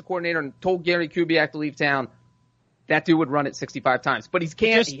offensive coordinator and told Gary Kubiak to leave town, that dude would run it 65 times. But he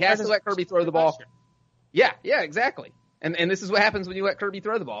can't. He has to let Kirby throw the ball. Yeah, exactly. And this is what happens when you let Kirby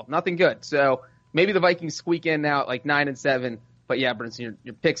throw the ball. Nothing good. So maybe the Vikings squeak in now at like 9-7. But yeah, Brinson,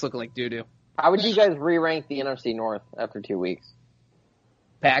 your picks looking like doo-doo. How would you guys re-rank the NFC North after 2 weeks?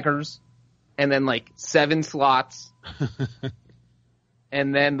 Packers, and then like 7 slots,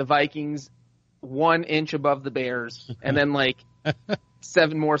 and then the Vikings 1 inch above the Bears, and then like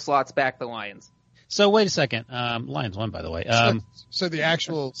 7 more slots back the Lions. So wait a second. Lions won, by the way. So the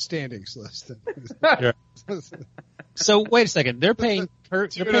actual standings list. So wait a second. They're paying. They're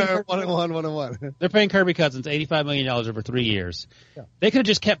paying 1-1. They're paying Kirby Cousins $85 million over 3 years. Yeah. They could have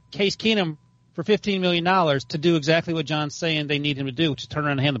just kept Case Keenum for $15 million to do exactly what John's saying they need him to do, which is turn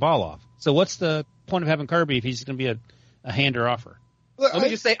around and hand the ball off. So what's the point of having Kirby if he's going to be a hander offer? Let me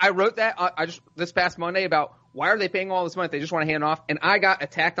just say, I wrote that this past Monday about why are they paying all this money if they just want to hand off, and I got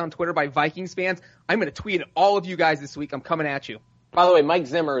attacked on Twitter by Vikings fans. I'm going to tweet at all of you guys this week. I'm coming at you. By the way, Mike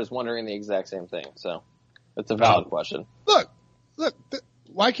Zimmer is wondering the exact same thing, so it's a valid question. Look,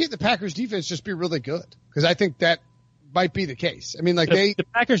 why can't the Packers defense just be really good? Because I think that might be the case. I mean, like the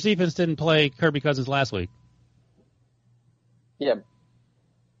Packers defense didn't play Kirby Cousins last week. Yeah.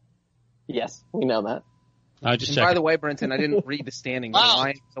 Yes, we know that. By the way, Brenton, I didn't read the standings.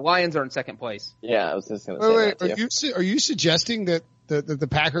 Wow. The Lions are in second place. Yeah, I was just going to say that too. Are you suggesting that the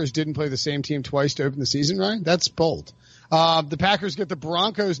Packers didn't play the same team twice to open the season, Ryan? That's bold. The Packers get the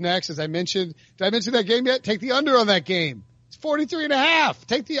Broncos next, as I mentioned. Did I mention that game yet? Take the under on that game. It's 43.5.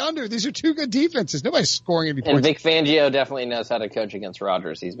 Take the under. These are 2 good defenses. Nobody's scoring any points. And Vic Fangio definitely knows how to coach against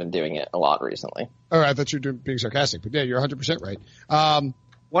Rodgers. He's been doing it a lot recently. All right, I thought you were being sarcastic, but yeah, you're 100% right.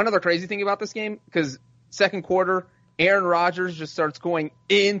 One other crazy thing about this game, because second quarter, Aaron Rodgers just starts going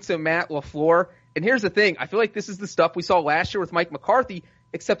into Matt LaFleur. And here's the thing. I feel like this is the stuff we saw last year with Mike McCarthy,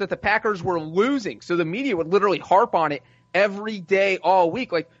 except that the Packers were losing. So the media would literally harp on it every day, all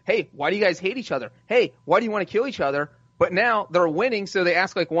week. Like, hey, why do you guys hate each other? Hey, why do you want to kill each other? But now they're winning, so they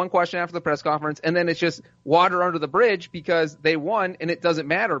ask like one question after the press conference, and then it's just water under the bridge because they won, and it doesn't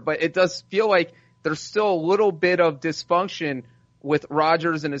matter. But it does feel like there's still a little bit of dysfunction with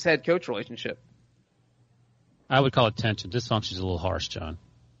Rodgers and his head coach relationship. I would call it tension. Dysfunction is a little harsh, John.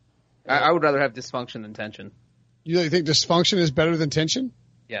 I would rather have dysfunction than tension. You think dysfunction is better than tension?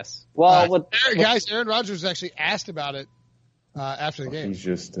 Yes. Well, Aaron Rodgers was actually asked about it after the game. He's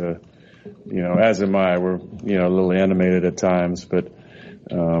just, as am I. We're, a little animated at times, but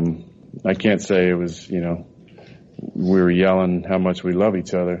I can't say it was, we were yelling how much we love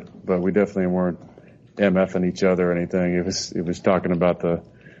each other, but we definitely weren't MFing each other or anything. It was talking about the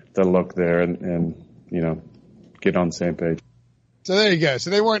look there and get on the same page. So there you go.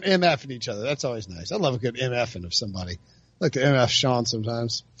 So they weren't MFing each other. That's always nice. I love a good MFing of somebody. I like to MF Sean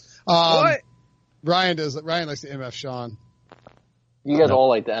sometimes. What? Ryan likes to MF Sean. You guys all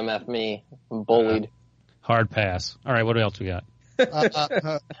like to MF me. I'm bullied. Hard pass. All right, what else we got?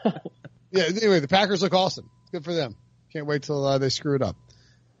 Yeah, anyway, the Packers look awesome. Good for them. Can't wait till they screw it up.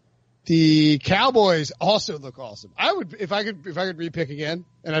 The Cowboys also look awesome. I would, if I could repick again,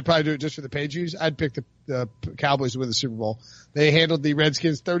 and I'd probably do it just for the page views, I'd pick the Cowboys to win the Super Bowl. They handled the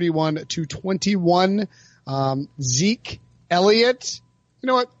Redskins 31-21. Zeke Elliott. You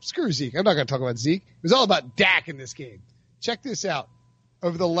know what? Screw Zeke. I'm not going to talk about Zeke. It was all about Dak in this game. Check this out.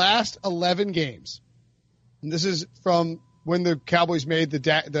 Over the last 11 games, and this is from when the Cowboys made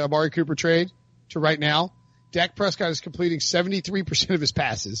the Amari Cooper trade to right now, Dak Prescott is completing 73% of his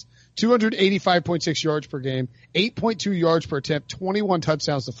passes, 285.6 yards per game, 8.2 yards per attempt, 21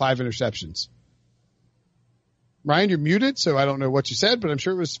 touchdowns to 5 interceptions. Ryan, you're muted, so I don't know what you said, but I'm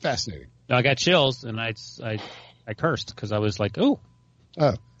sure it was fascinating. No, I got chills, and I cursed because I was like, ooh.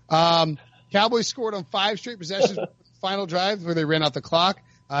 Oh. Cowboys scored on 5 straight possessions final drive where they ran out the clock.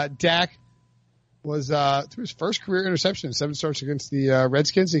 Dak was through his first career interception in 7 starts against the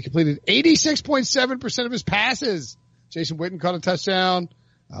Redskins. He completed 86.7% of his passes. Jason Witten caught a touchdown.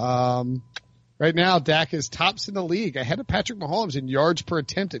 Right now, Dak is tops in the league, ahead of Patrick Mahomes in yards per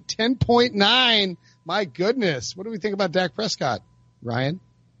attempt at 10.9. My goodness. What do we think about Dak Prescott, Ryan?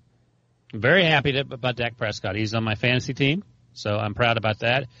 I'm very happy about Dak Prescott. He's on my fantasy team, so I'm proud about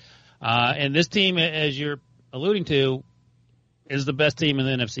that. And this team, as you're alluding to, is the best team in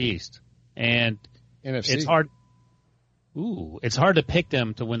the NFC East. And NFC. It's hard to pick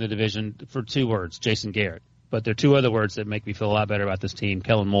them to win the division for 2 words, Jason Garrett. But there are 2 other words that make me feel a lot better about this team,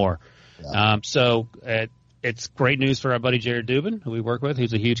 Kellen Moore. Yeah. So it's great news for our buddy Jared Dubin, who we work with,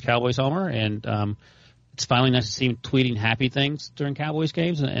 who's a huge Cowboys homer. And it's finally nice to see him tweeting happy things during Cowboys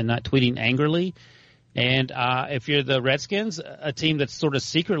games and not tweeting angrily. And if you're the Redskins, a team that's sort of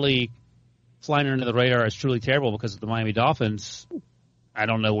secretly flying under the radar is truly terrible because of the Miami Dolphins. I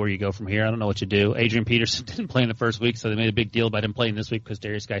don't know where you go from here. I don't know what you do. Adrian Peterson didn't play in the first week, so they made a big deal about him playing this week because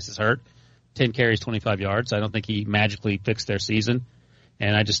Darius Geis is hurt. 10 carries, 25 yards. I don't think he magically fixed their season.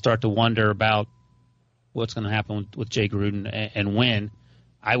 And I just start to wonder about what's going to happen with Jay Gruden and when.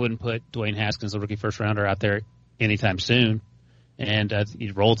 I wouldn't put Dwayne Haskins, the rookie first-rounder, out there anytime soon. And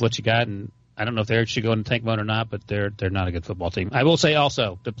you roll with what you got, and I don't know if they should go into tank mode or not, but they're not a good football team. I will say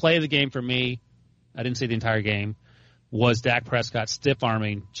also, the play of the game for me, I didn't see the entire game, was Dak Prescott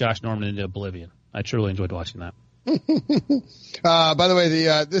stiff-arming Josh Norman into oblivion. I truly enjoyed watching that. By the way,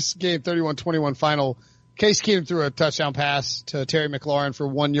 this game, 31-21 final, Case Keenum threw a touchdown pass to Terry McLaurin for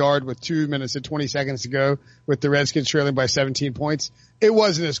 1 yard with 2 minutes and 20 seconds to go with the Redskins trailing by 17 points. It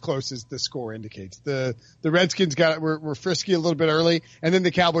wasn't as close as the score indicates. The Redskins were frisky a little bit early, and then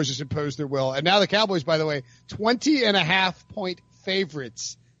the Cowboys just imposed their will. And now the Cowboys, by the way, 20.5-point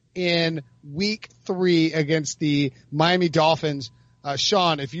favorites in week 3 against the Miami Dolphins.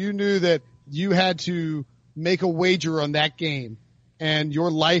 Sean, if you knew that you had to make a wager on that game and your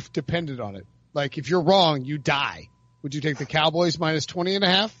life depended on it, like if you're wrong, you die, would you take the Cowboys minus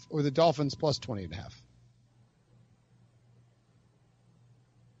 20.5 or the Dolphins plus 20.5?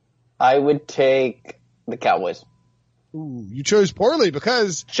 I would take the Cowboys. Ooh, you chose poorly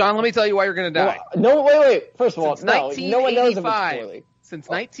because Sean, let me tell you why you're going to die. No, wait. First of all, Since no one knows if it's 1985, poorly. Since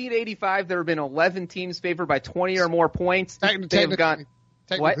 1985, there have been 11 teams favored by 20 or more points. technically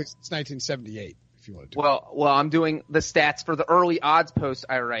What? it's 1978 if you want to do Well, I'm doing the stats for the early odds post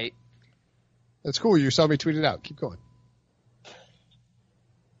I write. That's cool. You saw me tweet it out. Keep going.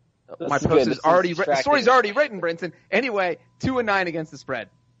 My This is post good. is This already is written. The distracting. story's already written, Brinson. Anyway, 2-9 against the spread.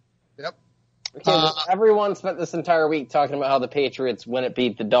 Yep. Okay, everyone spent this entire week talking about how the Patriots wouldn't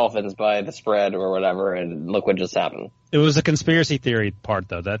beat the Dolphins by the spread or whatever, and look what just happened. It was a conspiracy theory part,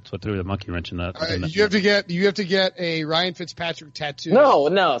 though. That's what threw the monkey wrench in that. You have to get a Ryan Fitzpatrick tattoo.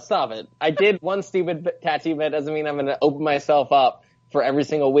 No, stop it. I did one stupid tattoo bet. Doesn't mean I'm going to open myself up for every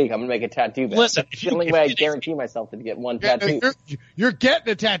single week. I'm going to make a tattoo bet. Listen, That's the only way I guarantee myself to get one tattoo. You're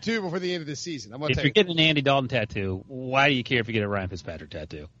getting a tattoo before the end of the season. I'm going to If tell you're you. getting an Andy Dalton tattoo, why do you care if you get a Ryan Fitzpatrick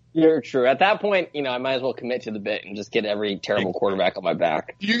tattoo? You're true. At that point, I might as well commit to the bit and just get every terrible quarterback on my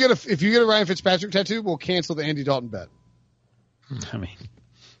back. If you get a Ryan Fitzpatrick tattoo, we'll cancel the Andy Dalton bet. I mean,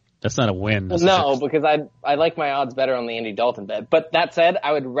 that's not a win. No, because I like my odds better on the Andy Dalton bet. But that said,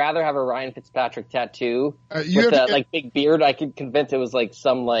 I would rather have a Ryan Fitzpatrick tattoo with a big beard. I could convince it was like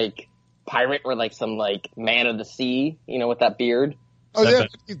some like pirate or like some like man of the sea, with that beard. Oh,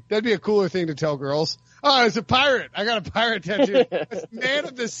 that'd be a cooler thing to tell girls. Oh, it's a pirate. I got a pirate tattoo. It's Man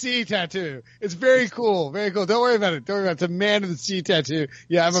of the Sea tattoo. It's very cool. Very cool. Don't worry about it. It's a Man of the Sea tattoo.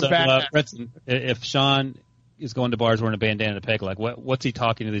 Yeah, I'm a bad. If Sean is going to bars wearing a bandana and a peg, like what's he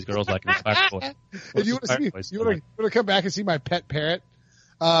talking to these girls like in the Firefly? You want to come back and see my pet parrot?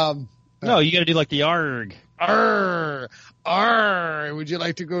 No, you got to do like the arg. Arr. Would you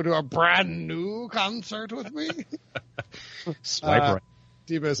like to go to a brand new concert with me? Swipe right.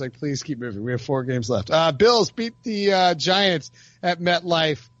 Debo's like, please keep moving. We have 4 games left. Bills beat the Giants at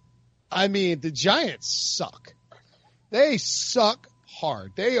MetLife. I mean, the Giants suck. They suck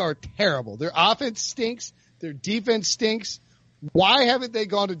hard. They are terrible. Their offense stinks. Their defense stinks. Why haven't they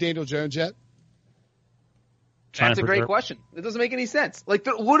gone to Daniel Jones yet? That's a great question. It doesn't make any sense. Like,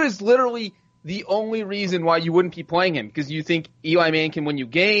 what is literally the only reason why you wouldn't keep playing him? Because you think Eli Manning can win you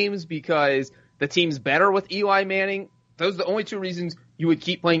games? Because the team's better with Eli Manning? Those are the only 2 reasons you would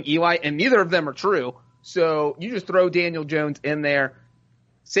keep playing Eli, and neither of them are true. So you just throw Daniel Jones in there.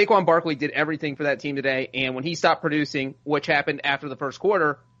 Saquon Barkley did everything for that team today, and when he stopped producing, which happened after the first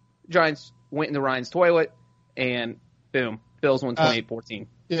quarter, Giants went into Ryan's toilet, and boom, Bills won 28-14.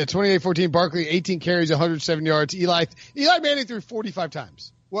 Yeah, 28-14. Barkley, 18 carries, 107 yards. Eli Manning threw 45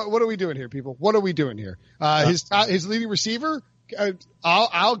 times. What are we doing here, people? What are we doing here? His leading receiver.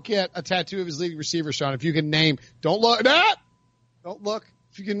 I'll get a tattoo of his leading receiver, Sean. If you can name, don't look.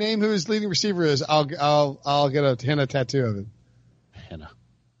 If you can name who his leading receiver is, I'll get a henna tattoo of it. Henna.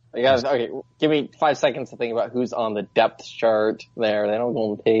 You guys, okay, give me 5 seconds to think about who's on the depth chart there. They don't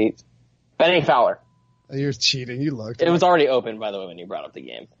go on the page. Benny Fowler. You're cheating. You looked. It was already open, by the way, when you brought up the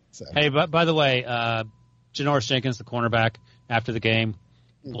game. So. Hey, by the way, Janoris Jenkins, the cornerback, after the game,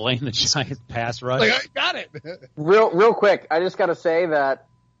 blamed the Giants pass rush. Like, I got it. Real quick, I just got to say that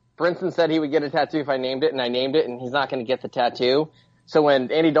Brinson said he would get a tattoo if I named it, and I named it, and he's not going to get the tattoo. So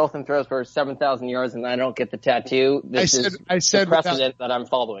when Andy Dalton throws for 7,000 yards and I don't get the tattoo, this is the precedent that I'm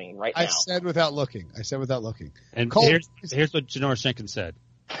following right now. I said without looking. And Cole, here's what Janoris Jenkins said.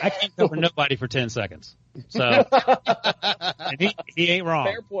 I can't cover nobody for 10 seconds. So and he ain't wrong.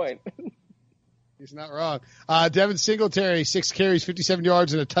 Fair point. He's not wrong. Devin Singletary, 6 carries, 57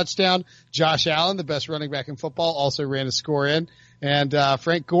 yards, and a touchdown. Josh Allen, the best running back in football, also ran a score in. And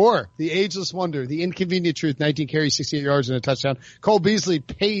Frank Gore, the ageless wonder, the inconvenient truth, 19 carries, 68 yards, and a touchdown. Cole Beasley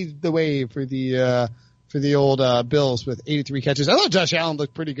paved the way for the old Bills with 83 catches. I thought Josh Allen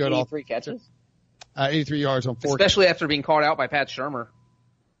looked pretty good. 83 catches? 83 yards on 4 Especially after being called out by Pat Shurmur.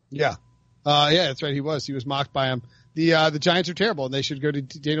 Yeah. Yeah, that's right. He was mocked by him. The Giants are terrible and they should go to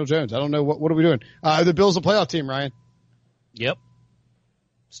Daniel Jones. I don't know. What are we doing? The Bills a playoff team, Ryan. Yep.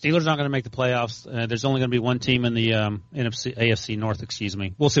 Steelers not going to make the playoffs. There's only going to be one team in the AFC North. Excuse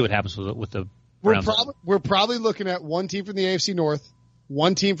me. We'll see what happens with the Browns. We're probably looking at one team from the AFC North,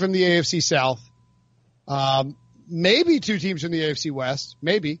 one team from the AFC South, maybe 2 teams from the AFC West,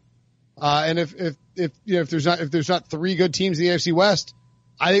 maybe. And if there's not 3 good teams in the AFC West,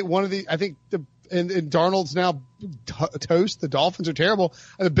 and Darnold's now toast. The Dolphins are terrible.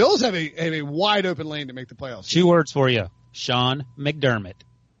 And the Bills have a wide open lane to make the playoffs. 2 words for you: Sean McDermott.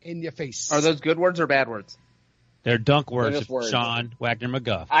 In your face. Are those good words or bad words? They're dunk words. They're just words. Sean Wagner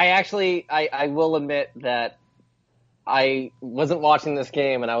McGuff. I will admit that I wasn't watching this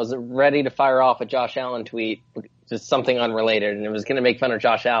game and I was ready to fire off a Josh Allen tweet, just something unrelated, and it was going to make fun of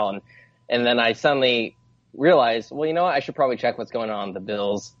Josh Allen. And then I suddenly realized, well, you know what? I should probably check what's going on in the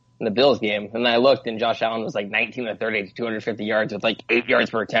Bills game. And then I looked and Josh Allen was like 19 of 30 to 250 yards with like 8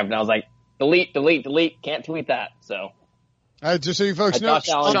 yards per attempt. And I was like, delete. Can't tweet that. So. Just so you folks know,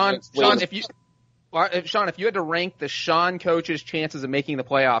 Sean, if you had to rank the Sean coach's chances of making the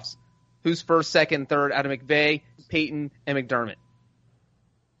playoffs, who's first, second, third out of McVay, Peyton, and McDermott?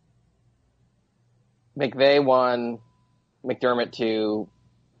 McVay 1, McDermott 2,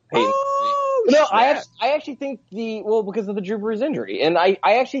 Peyton 3. No, I actually think because of the Drew Brees injury, and I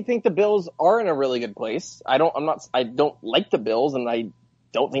actually think the Bills are in a really good place. I don't like the Bills, and I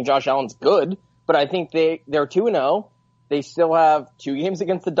don't think Josh Allen's good, but I think they're 2-0. They still have 2 games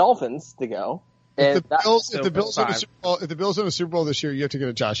against the Dolphins to go. If the Bills win a Super Bowl this year, you have to get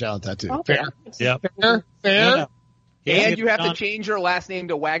a Josh Allen tattoo. Oh, Fair? Yeah. Fair? No. And you have to change your last name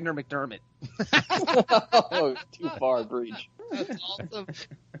to Wagner McDermott. Oh, too far, Breach. That's awesome.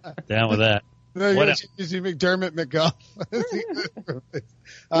 Down with that. No, you got to use McDermott McGuff.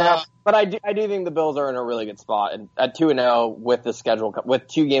 But I do think the Bills are in a really good spot, and at 2-0 with the schedule, with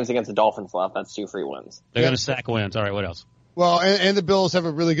 2 games against the Dolphins left, that's 2 free wins. They're going to stack wins. All right, what else? Well, and the Bills have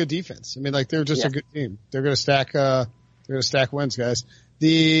a really good defense. I mean, like they're just a good team. They're going to stack wins, guys.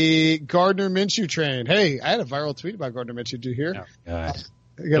 The Gardner Minshew train. Hey, I had a viral tweet about Gardner Minshew. Did you hear? Oh, God.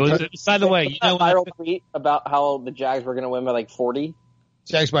 By the way, you know viral tweet about how the Jags were going to win by like 40.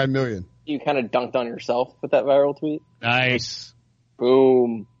 Jags by 1 million. You kind of dunked on yourself with that viral tweet. Nice.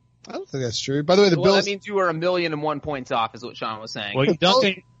 Boom. I don't think that's true. By the way, the Bills. That means you were 1,000,001 points off, is what Sean was saying. Well, you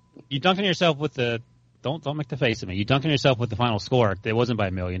dunked on yourself with the. Don't make the face at me. You dunked on yourself with the final score. It wasn't by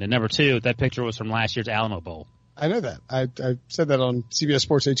 1 million. And number 2, that picture was from last year's Alamo Bowl. I know that. I said that on CBS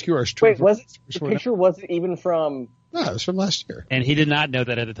Sports HQ. Wait, the picture wasn't even from? No, it was from last year. And he did not know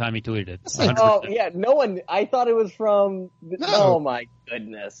that at the time he tweeted it. 100%. Oh, yeah, no one. I thought it was from. No. Oh my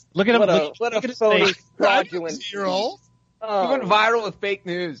goodness! Look at him. What look a at phony, his face. fraudulent. Year-old. Oh, You went viral with fake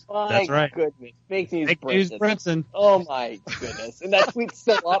news. That's right. Goodness, fake news, Fake news, Brinson. Brinson. Oh my goodness! And that tweet's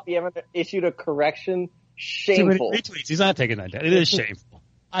still up. You haven't issued a correction. Too many Shameful. retweets. He's not taking that down. It is shameful.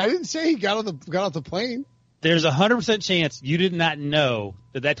 I didn't say he got off the plane. There's 100% chance you did not know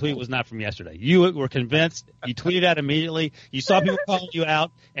that tweet was not from yesterday. You were convinced. You tweeted out immediately. You saw people calling you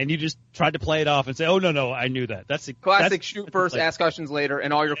out, and you just tried to play it off and say, "Oh no, I knew that." That's Classic shoot first, ask questions later,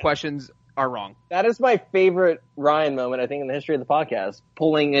 and all your questions are wrong. That is my favorite Ryan moment, I think, in the history of the podcast.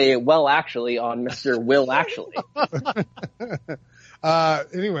 Pulling a well actually on Mr. Will Actually.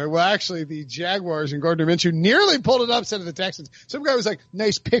 Anyway, well, actually, the Jaguars and Gardner Minshew nearly pulled an upset of the Texans. Some guy was like,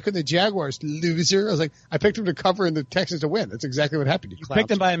 "Nice pick on the Jaguars, loser." I was like, "I picked him to cover and the Texans to win." That's exactly what happened. You picked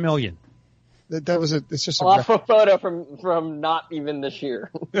him by 1 million. That was it's just off a photo from not even this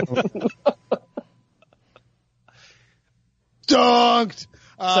year. Dunked.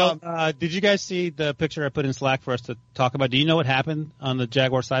 So, did you guys see the picture I put in Slack for us to talk about? Do you know what happened on the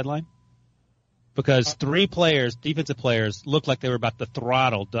Jaguar sideline? Because 3 players, defensive players, looked like they were about to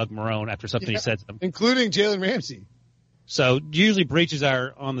throttle Doug Marrone after something he said to them. Including Jalen Ramsey. So usually Breaches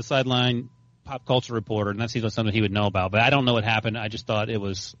are on the sideline pop culture reporter, and that seems like something he would know about. But I don't know what happened. I just thought it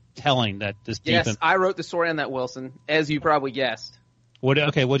was telling that this defense. Yes, I wrote the story on that, Wilson, as you probably guessed.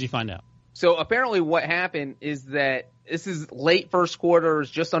 What'd you find out? So apparently what happened is that this is late first quarter,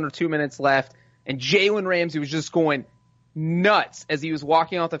 just under 2 minutes left, and Jalen Ramsey was just going nuts as he was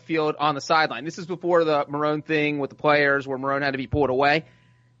walking off the field on the sideline. This is before the Marrone thing with the players where Marrone had to be pulled away.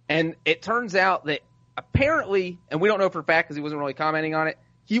 And it turns out that apparently, and we don't know for a fact because he wasn't really commenting on it,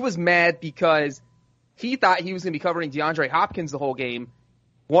 he was mad because he thought he was going to be covering DeAndre Hopkins the whole game,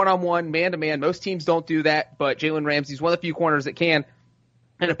 one-on-one, man-to-man. Most teams don't do that, but Jalen Ramsey's one of the few corners that can.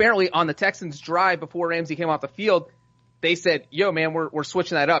 And apparently on the Texans' drive before Ramsey came off the field, they said, yo, man, we're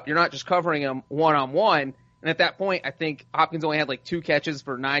switching that up. You're not just covering him one-on-one. And at that point, I think Hopkins only had like 2 catches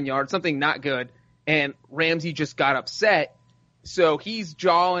for 9 yards, something not good. And Ramsey just got upset. So he's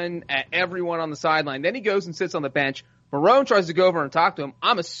jawing at everyone on the sideline. Then he goes and sits on the bench. Marrone tries to go over and talk to him.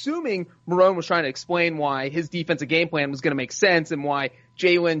 I'm assuming Marrone was trying to explain why his defensive game plan was going to make sense and why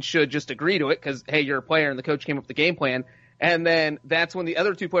Jalen should just agree to it because, hey, you're a player and the coach came up with the game plan. And then that's when the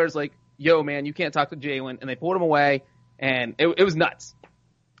other 2 players like, yo, man, you can't talk to Jalen. And they pulled him away, and it was nuts.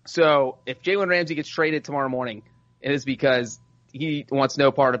 So if Jalen Ramsey gets traded tomorrow morning, it is because he wants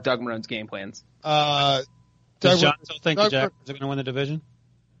no part of Doug Marrone's game plans. Does John still think the Jaguars are going to win the division?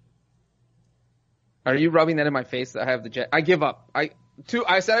 Are you rubbing that in my face that I have the Jags? I give up. I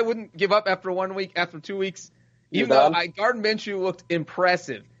said I wouldn't give up after 1 week, after 2 weeks, even though Gardner Minshew looked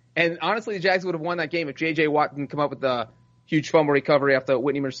impressive. And honestly, the Jags would have won that game if J.J. Watt didn't come up with the huge fumble recovery after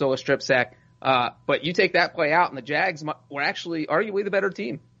Whitney Mercilus strip sack. But you take that play out, and the Jags were actually arguably the better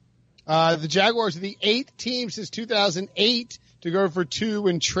team. The Jaguars are the 8th team since 2008 to go for 2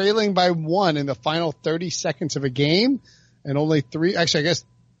 when trailing by 1 in the final 30 seconds of a game, and only 3. Actually, I guess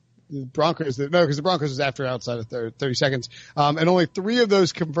the Broncos. Because the Broncos was after outside of 30 seconds, and only 3 of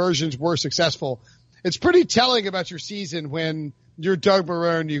those conversions were successful. It's pretty telling about your season when you're Doug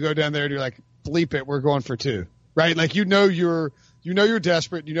Marrone. You go down there and you're like, bleep it, we're going for 2, right? Like you're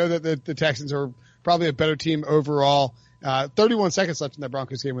desperate. You know that the Texans are probably a better team overall. 31 seconds left in that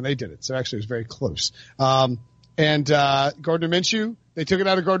Broncos game when they did it. So actually it was very close. And Gardner Minshew, they took it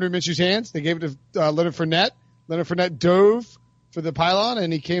out of Gardner Minshew's hands. They gave it to Leonard Fournette. Leonard Fournette dove for the pylon,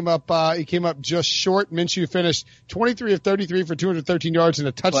 and he came up just short. Minshew finished 23 of 33 for 213 yards and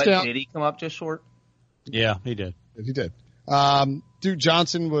a touchdown. But did he come up just short? Yeah, he did. He did. Duke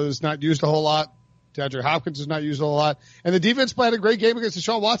Johnson was not used a whole lot. DeAndre Hopkins was not used a whole lot. And the defense played a great game against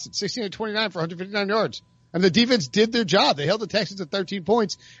Deshaun Watson, 16 of 29 for 159 yards. And the defense did their job. They held the Texans at 13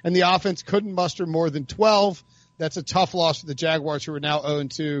 points, and the offense couldn't muster more than 12. That's a tough loss for the Jaguars, who are now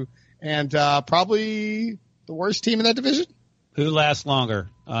 0-2, and probably the worst team in that division. Who lasts longer?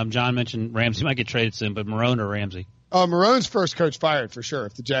 John mentioned Ramsey might get traded soon, but Marrone or Ramsey? Marrone's first coach fired for sure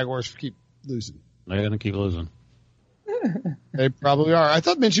if the Jaguars keep losing. They're going to keep losing. They probably are. I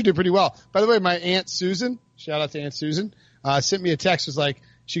thought Minshew did pretty well. By the way, my Aunt Susan, shout out to Aunt Susan, sent me a text. Was like,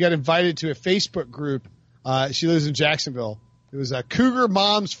 she got invited to a Facebook group. She lives in Jacksonville. It was Cougar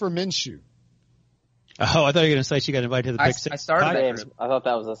Moms for Minshew. Oh, I thought you were going to say she got invited to the Pick Six. I started that group. I thought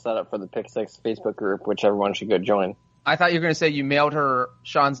that was a setup for the Pick Six Facebook group, which everyone should go join. I thought you were going to say you mailed her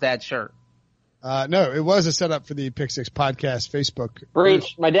Sean's dad's shirt. No, it was a setup for the Pick Six podcast Facebook.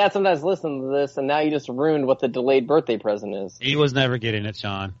 Breach. My dad sometimes listens to this, and now you just ruined what the delayed birthday present is. He was never getting it,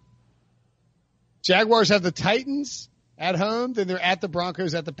 Sean. Jaguars have the Titans at home, then they're at the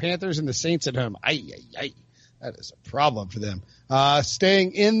Broncos, at the Panthers, and the Saints at home. That is a problem for them.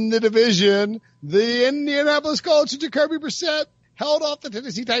 Staying in the division, the Indianapolis Colts and Jacoby Brissett held off the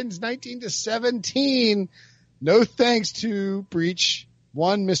Tennessee Titans 19-17. No thanks to Breach.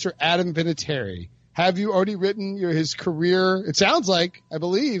 One, Mr. Adam Vinatieri. Have you already written his career? It sounds like, I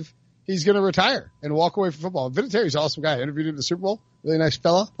believe, he's going to retire and walk away from football. Vinatieri's an awesome guy. I interviewed him at the Super Bowl. Really nice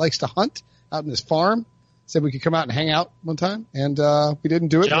fella. Likes to hunt out in his farm. Said we could come out and hang out one time, and we didn't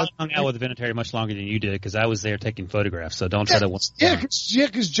do it. John hung out with Vinatieri much longer than you did because I was there taking photographs, so don't try to...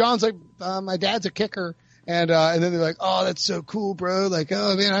 because John's like, my dad's a kicker. And then they're like, oh, that's so cool, bro. Like,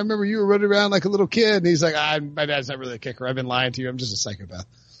 oh, man, I remember you were running around like a little kid. And he's like, my dad's not really a kicker. I've been lying to you. I'm just a psychopath.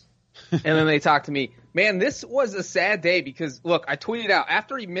 And then they talked to me. Man, this was a sad day because, look, I tweeted out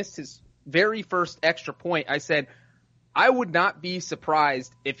after he missed his very first extra point, I said, I would not be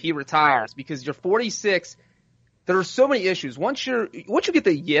surprised if he retires because you're 46. There are so many issues. Once you get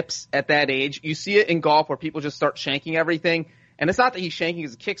the yips at that age, you see it in golf where people just start shanking everything. And it's not that he's shanking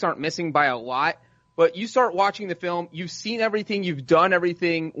because the kicks aren't missing by a lot. But you start watching the film, you've seen everything, you've done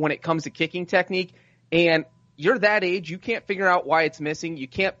everything when it comes to kicking technique, and you're that age, you can't figure out why it's missing, you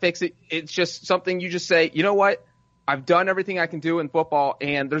can't fix it. It's just something you just say, you know what, I've done everything I can do in football,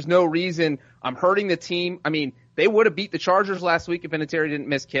 and there's no reason I'm hurting the team. I mean, they would have beat the Chargers last week if Vinatieri didn't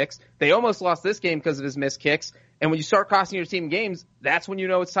miss kicks. They almost lost this game because of his missed kicks. And when you start costing your team games, that's when you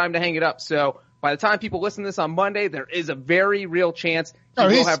know it's time to hang it up. So by the time people listen to this on Monday, there is a very real chance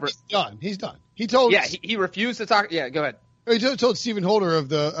he's done. He's done. He told he refused to talk. Yeah, go ahead. He told Stephen Holder of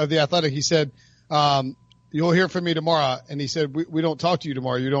the Athletic. He said you'll hear from me tomorrow. And he said, we don't talk to you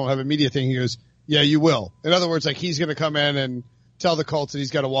tomorrow. You don't have a media thing. He goes, yeah, you will. In other words, like he's going to come in and tell the Colts that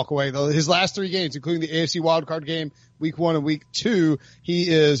he's got to walk away. His last 3 games, including the AFC wildcard game, week 1 and week 2, he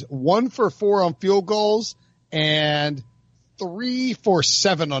is 1 for 4 on field goals and 3 for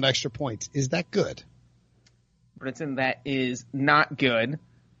 7 on extra points. Is that good? Brinson, that is not good.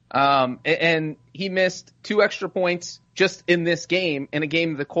 And he missed 2 extra points just in this game, in a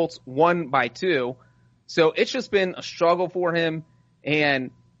game the Colts won by 2. So it's just been a struggle for him, and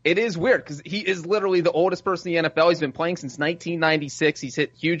it is weird because he is literally the oldest person in the NFL. He's been playing since 1996. He's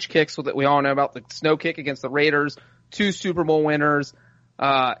hit huge kicks that we all know about, the snow kick against the Raiders, 2 Super Bowl winners.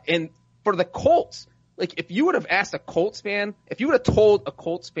 And for the Colts, like if you would have asked a Colts fan, if you would have told a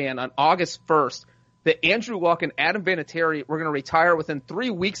Colts fan on August 1st that Andrew Luck and Adam Vinatieri were going to retire within 3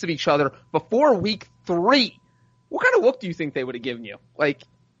 weeks of each other before week 3, what kind of look do you think they would have given you? Like,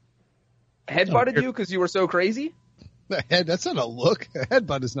 headbutted you because you were so crazy? That's not a look. A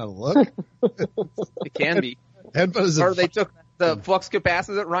headbutt is not a look. It can be. Headbutt is or they took the flux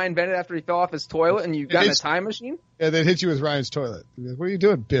capacitor Ryan Bennett after he fell off his toilet and you got in a time machine? Yeah, they'd hit you with Ryan's toilet. What are you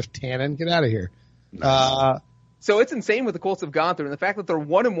doing, Biff Tannen? Get out of here. So it's insane what the Colts have gone through. And the fact that they're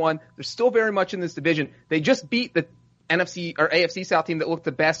 1-1, they're still very much in this division. They just beat the NFC or AFC South team that looked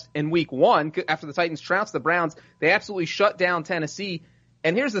the best in week 1 after the Titans trounced the Browns. They absolutely shut down Tennessee.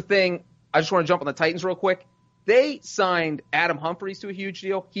 And here's the thing. I just want to jump on the Titans real quick. They signed Adam Humphries to a huge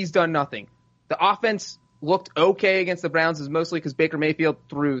deal. He's done nothing. The offense looked okay against the Browns, is mostly because Baker Mayfield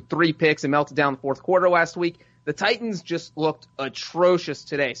threw 3 picks and melted down the fourth quarter last week. The Titans just looked atrocious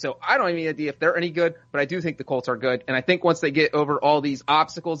today. So I don't have any idea if they're any good, but I do think the Colts are good. And I think once they get over all these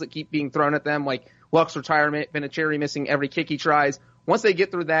obstacles that keep being thrown at them, like Luck's retirement, Vinatieri missing every kick he tries, once they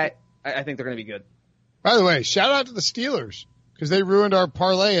get through that, I think they're going to be good. By the way, shout out to the Steelers because they ruined our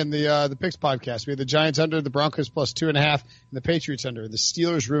parlay in the Picks podcast. We had the Giants under, the Broncos plus 2.5, and the Patriots under. The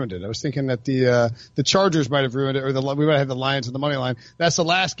Steelers ruined it. I was thinking that the Chargers might have ruined it, or we might have had the Lions on the money line. That's the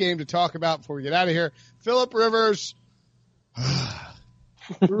last game to talk about before we get out of here. Phillip Rivers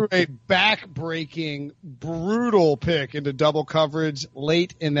threw a back-breaking, brutal pick into double coverage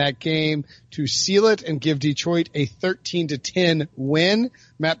late in that game to seal it and give Detroit a 13-10 win.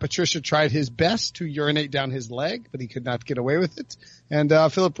 Matt Patricia tried his best to urinate down his leg, but he could not get away with it. And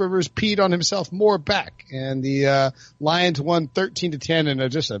Phillip Rivers peed on himself more back. And the Lions won 13-10 in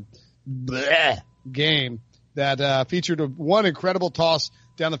just a bleh game that featured one incredible toss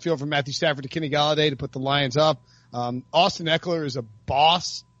down the field from Matthew Stafford to Kenny Golladay to put the Lions up. Austin Eckler is a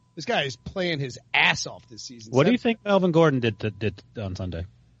boss. This guy is playing his ass off this season. What do you think Melvin Gordon did on Sunday?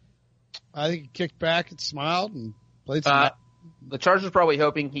 I think he kicked back and smiled and played some. The Chargers are probably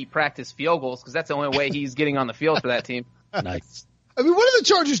hoping he practiced field goals because that's the only way he's getting on the field for that team. Nice. I mean, what are the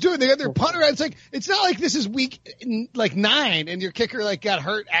Chargers doing? They got their punter. It's not like this is week 9 and your kicker got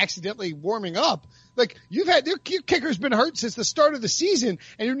hurt accidentally warming up. Like your kicker's been hurt since the start of the season,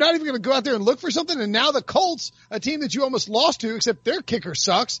 and you're not even going to go out there and look for something. And now the Colts, a team that you almost lost to, except their kicker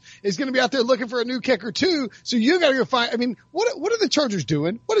sucks, is going to be out there looking for a new kicker too. So you got to go find. I mean, what are the Chargers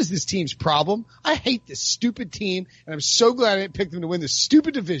doing? What is this team's problem? I hate this stupid team, and I'm so glad I didn't pick them to win this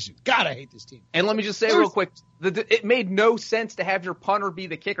stupid division. God, I hate this team. And let me just say real quick, it made no sense to have your punter be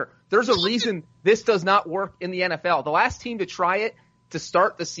the kicker. There's a reason this does not work in the NFL. The last team to try it to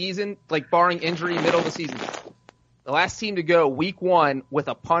start the season, like barring injury, middle of the season, the last team to go week 1 with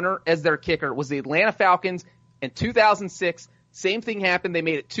a punter as their kicker was the Atlanta Falcons in 2006. Same thing happened. They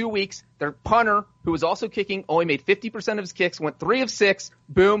made it 2 weeks. Their punter, who was also kicking, only made 50% of his kicks, went 3 of 6.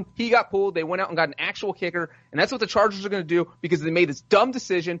 Boom. He got pulled. They went out and got an actual kicker. And that's what the Chargers are going to do because they made this dumb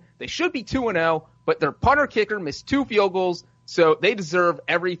decision. They should be 2-0, but their punter kicker missed 2 field goals. So they deserve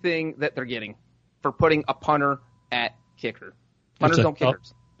everything that they're getting for putting a punter at kicker. Punters don't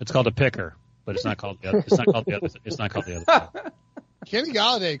kickers. It's called a picker, but it's not called the other. It's not called the other. It's not called the other. Kenny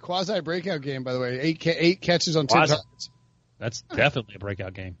Golladay, quasi breakout game, by the way. 8 catches on 10 targets. That's definitely a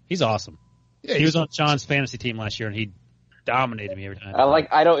breakout game. He's awesome. Yeah, he was on Sean's fantasy team last year, and he dominated me every time.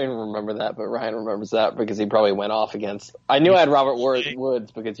 I don't even remember that, but Ryan remembers that because he probably went off against. I knew I had Robert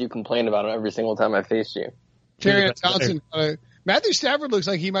Woods because you complained about him every single time I faced you. Terry Townsend. Matthew Stafford looks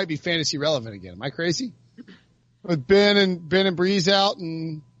like he might be fantasy relevant again. Am I crazy? With Ben and Breeze out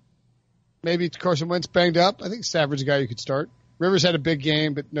and maybe Carson Wentz banged up, I think Stafford's a guy you could start. Rivers had a big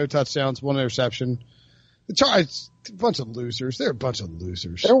game, but no touchdowns, 1 interception. The Chargers, a bunch of losers. They're a bunch of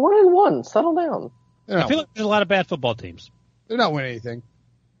losers. They're 1-1. Settle down. I feel like there's a lot of bad football teams. They're not winning anything.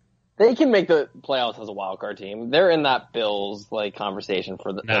 They can make the playoffs as a wild card team. They're in that Bills conversation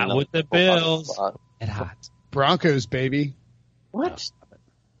for the. Not with the Bills. It's hot. Broncos, baby. What?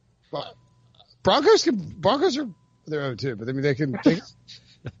 Broncos are they're 0-2, but I mean they can make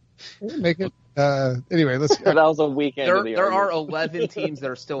it. Anyway, let's. That was a weekend. There are 11 teams that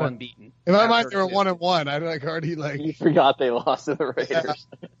are still unbeaten. In my mind, they were 1-1. I already You forgot they lost to the Raiders.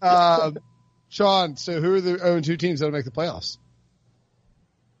 Sean, so who are the 0-2 teams that will make the playoffs?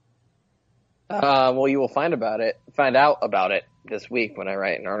 Well, you will find out about it this week when I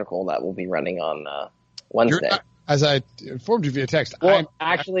write an article that will be running on Wednesday. As I informed you via text. Well,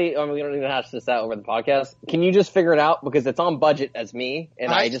 actually, we don't even hash this out over the podcast. Can you just figure it out? Because it's on budget as me,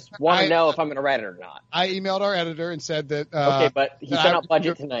 and I just want to know if I'm going to write it or not. I emailed our editor and said that. Okay, but he sent out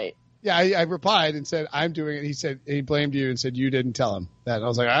budget tonight. Yeah, I replied and said, I'm doing it. He said, he blamed you and said, you didn't tell him that. And I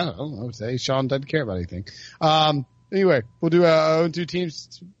was like, I don't know. Say Sean doesn't care about anything. Anyway, we'll do 0-2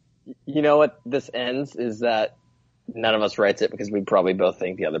 teams. You know what this ends is that none of us writes it because we probably both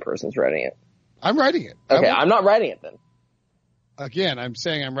think the other person's writing it. I'm writing it. Okay, I'm not writing it then. Again, I'm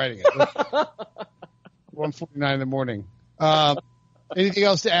saying I'm writing it. 1:49 in the morning. Anything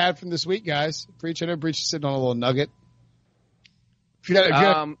else to add from this week, guys? Breach, I know Breach is sitting on a little nugget. If you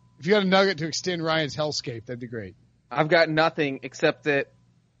got a nugget to extend Ryan's hellscape, that'd be great. I've got nothing except that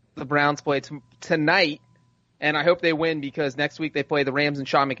the Browns play tonight, and I hope they win because next week they play the Rams and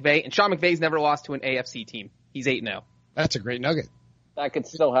Sean McVay, and Sean McVay's never lost to an AFC team. He's 8-0. That's a great nugget. That could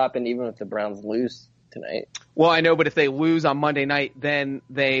still happen even if the Browns lose tonight. Well, I know, but if they lose on Monday night, then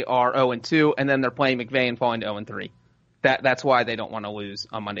they are 0-2, and then they're playing McVay and falling to 0-3. That's why they don't want to lose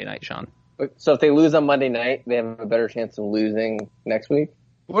on Monday night, Sean. So if they lose on Monday night, they have a better chance of losing next week?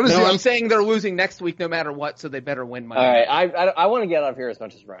 I'm saying they're losing next week no matter what, so they better win Monday night. All right, I want to get out of here as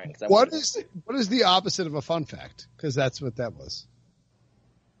much as Ryan. What is the opposite of a fun fact? Because that's what that was.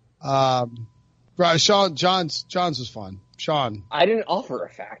 John's was fun. Sean. I didn't offer a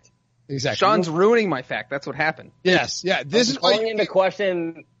fact. Exactly. Sean's ruining my fact. That's what happened. Yes. Yeah. This is calling into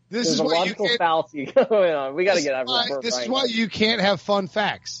question. This is a logical fallacy going on. We got to get out of here. This is why you can't have fun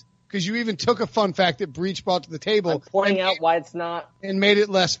facts. Because you even took a fun fact that Breach brought to the table. I'm pointing out why it's not. And made it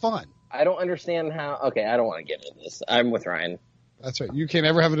less fun. I don't understand how. Okay, I don't want to get into this. I'm with Ryan. That's right. You can't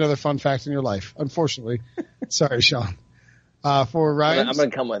ever have another fun fact in your life, unfortunately. Sorry, Sean. For Ryan, I'm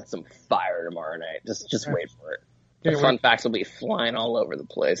going to come with some fire tomorrow night. Just wait for it. The fun facts will be flying all over the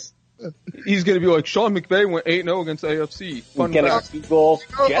place. He's going to be like, Sean McVay went 8-0 against AFC. Fun fact. Google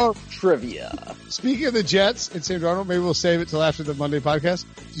Jet trivia. Speaking of the Jets and Sam Darnold, maybe we'll save it till after the Monday podcast.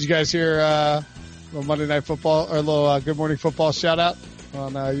 Did you guys hear a little Monday Night Football or a little Good Morning Football shout out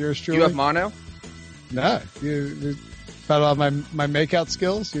on yours truly? You have mono? No. You found out my makeout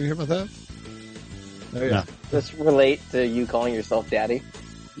skills. You hear about that? Oh, yeah. Does this relate to you calling yourself daddy?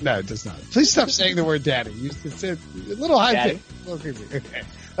 No, it does not. Please stop saying the word daddy. It's a little high pitch. Okay.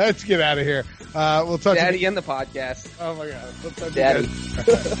 Let's get out of here. We'll talk Daddy to in the podcast. Oh my God. We'll talk Daddy.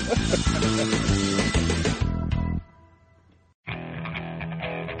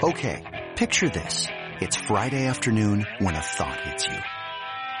 Okay, picture this. It's Friday afternoon when a thought hits you.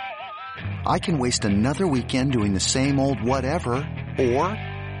 I can waste another weekend doing the same old whatever, or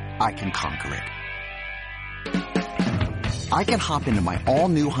I can conquer it. I can hop into my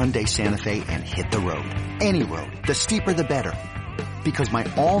all-new Hyundai Santa Fe and hit the road. Any road. The steeper the better. Because my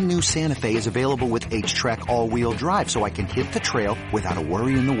all-new Santa Fe is available with H-Track all-wheel drive, so I can hit the trail without a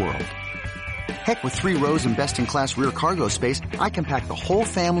worry in the world. Heck, with 3 rows and best-in-class rear cargo space, I can pack the whole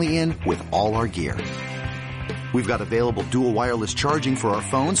family in with all our gear. We've got available dual wireless charging for our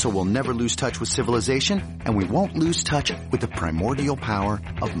phones, so we'll never lose touch with civilization, and we won't lose touch with the primordial power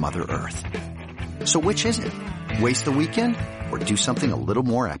of Mother Earth. So which is it? Waste the weekend or do something a little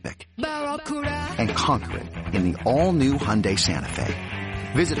more epic? And conquer it in the all-new Hyundai Santa Fe.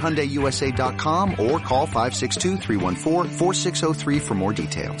 Visit HyundaiUSA.com or call 562-314-4603 for more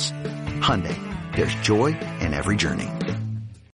details. Hyundai, there's joy in every journey.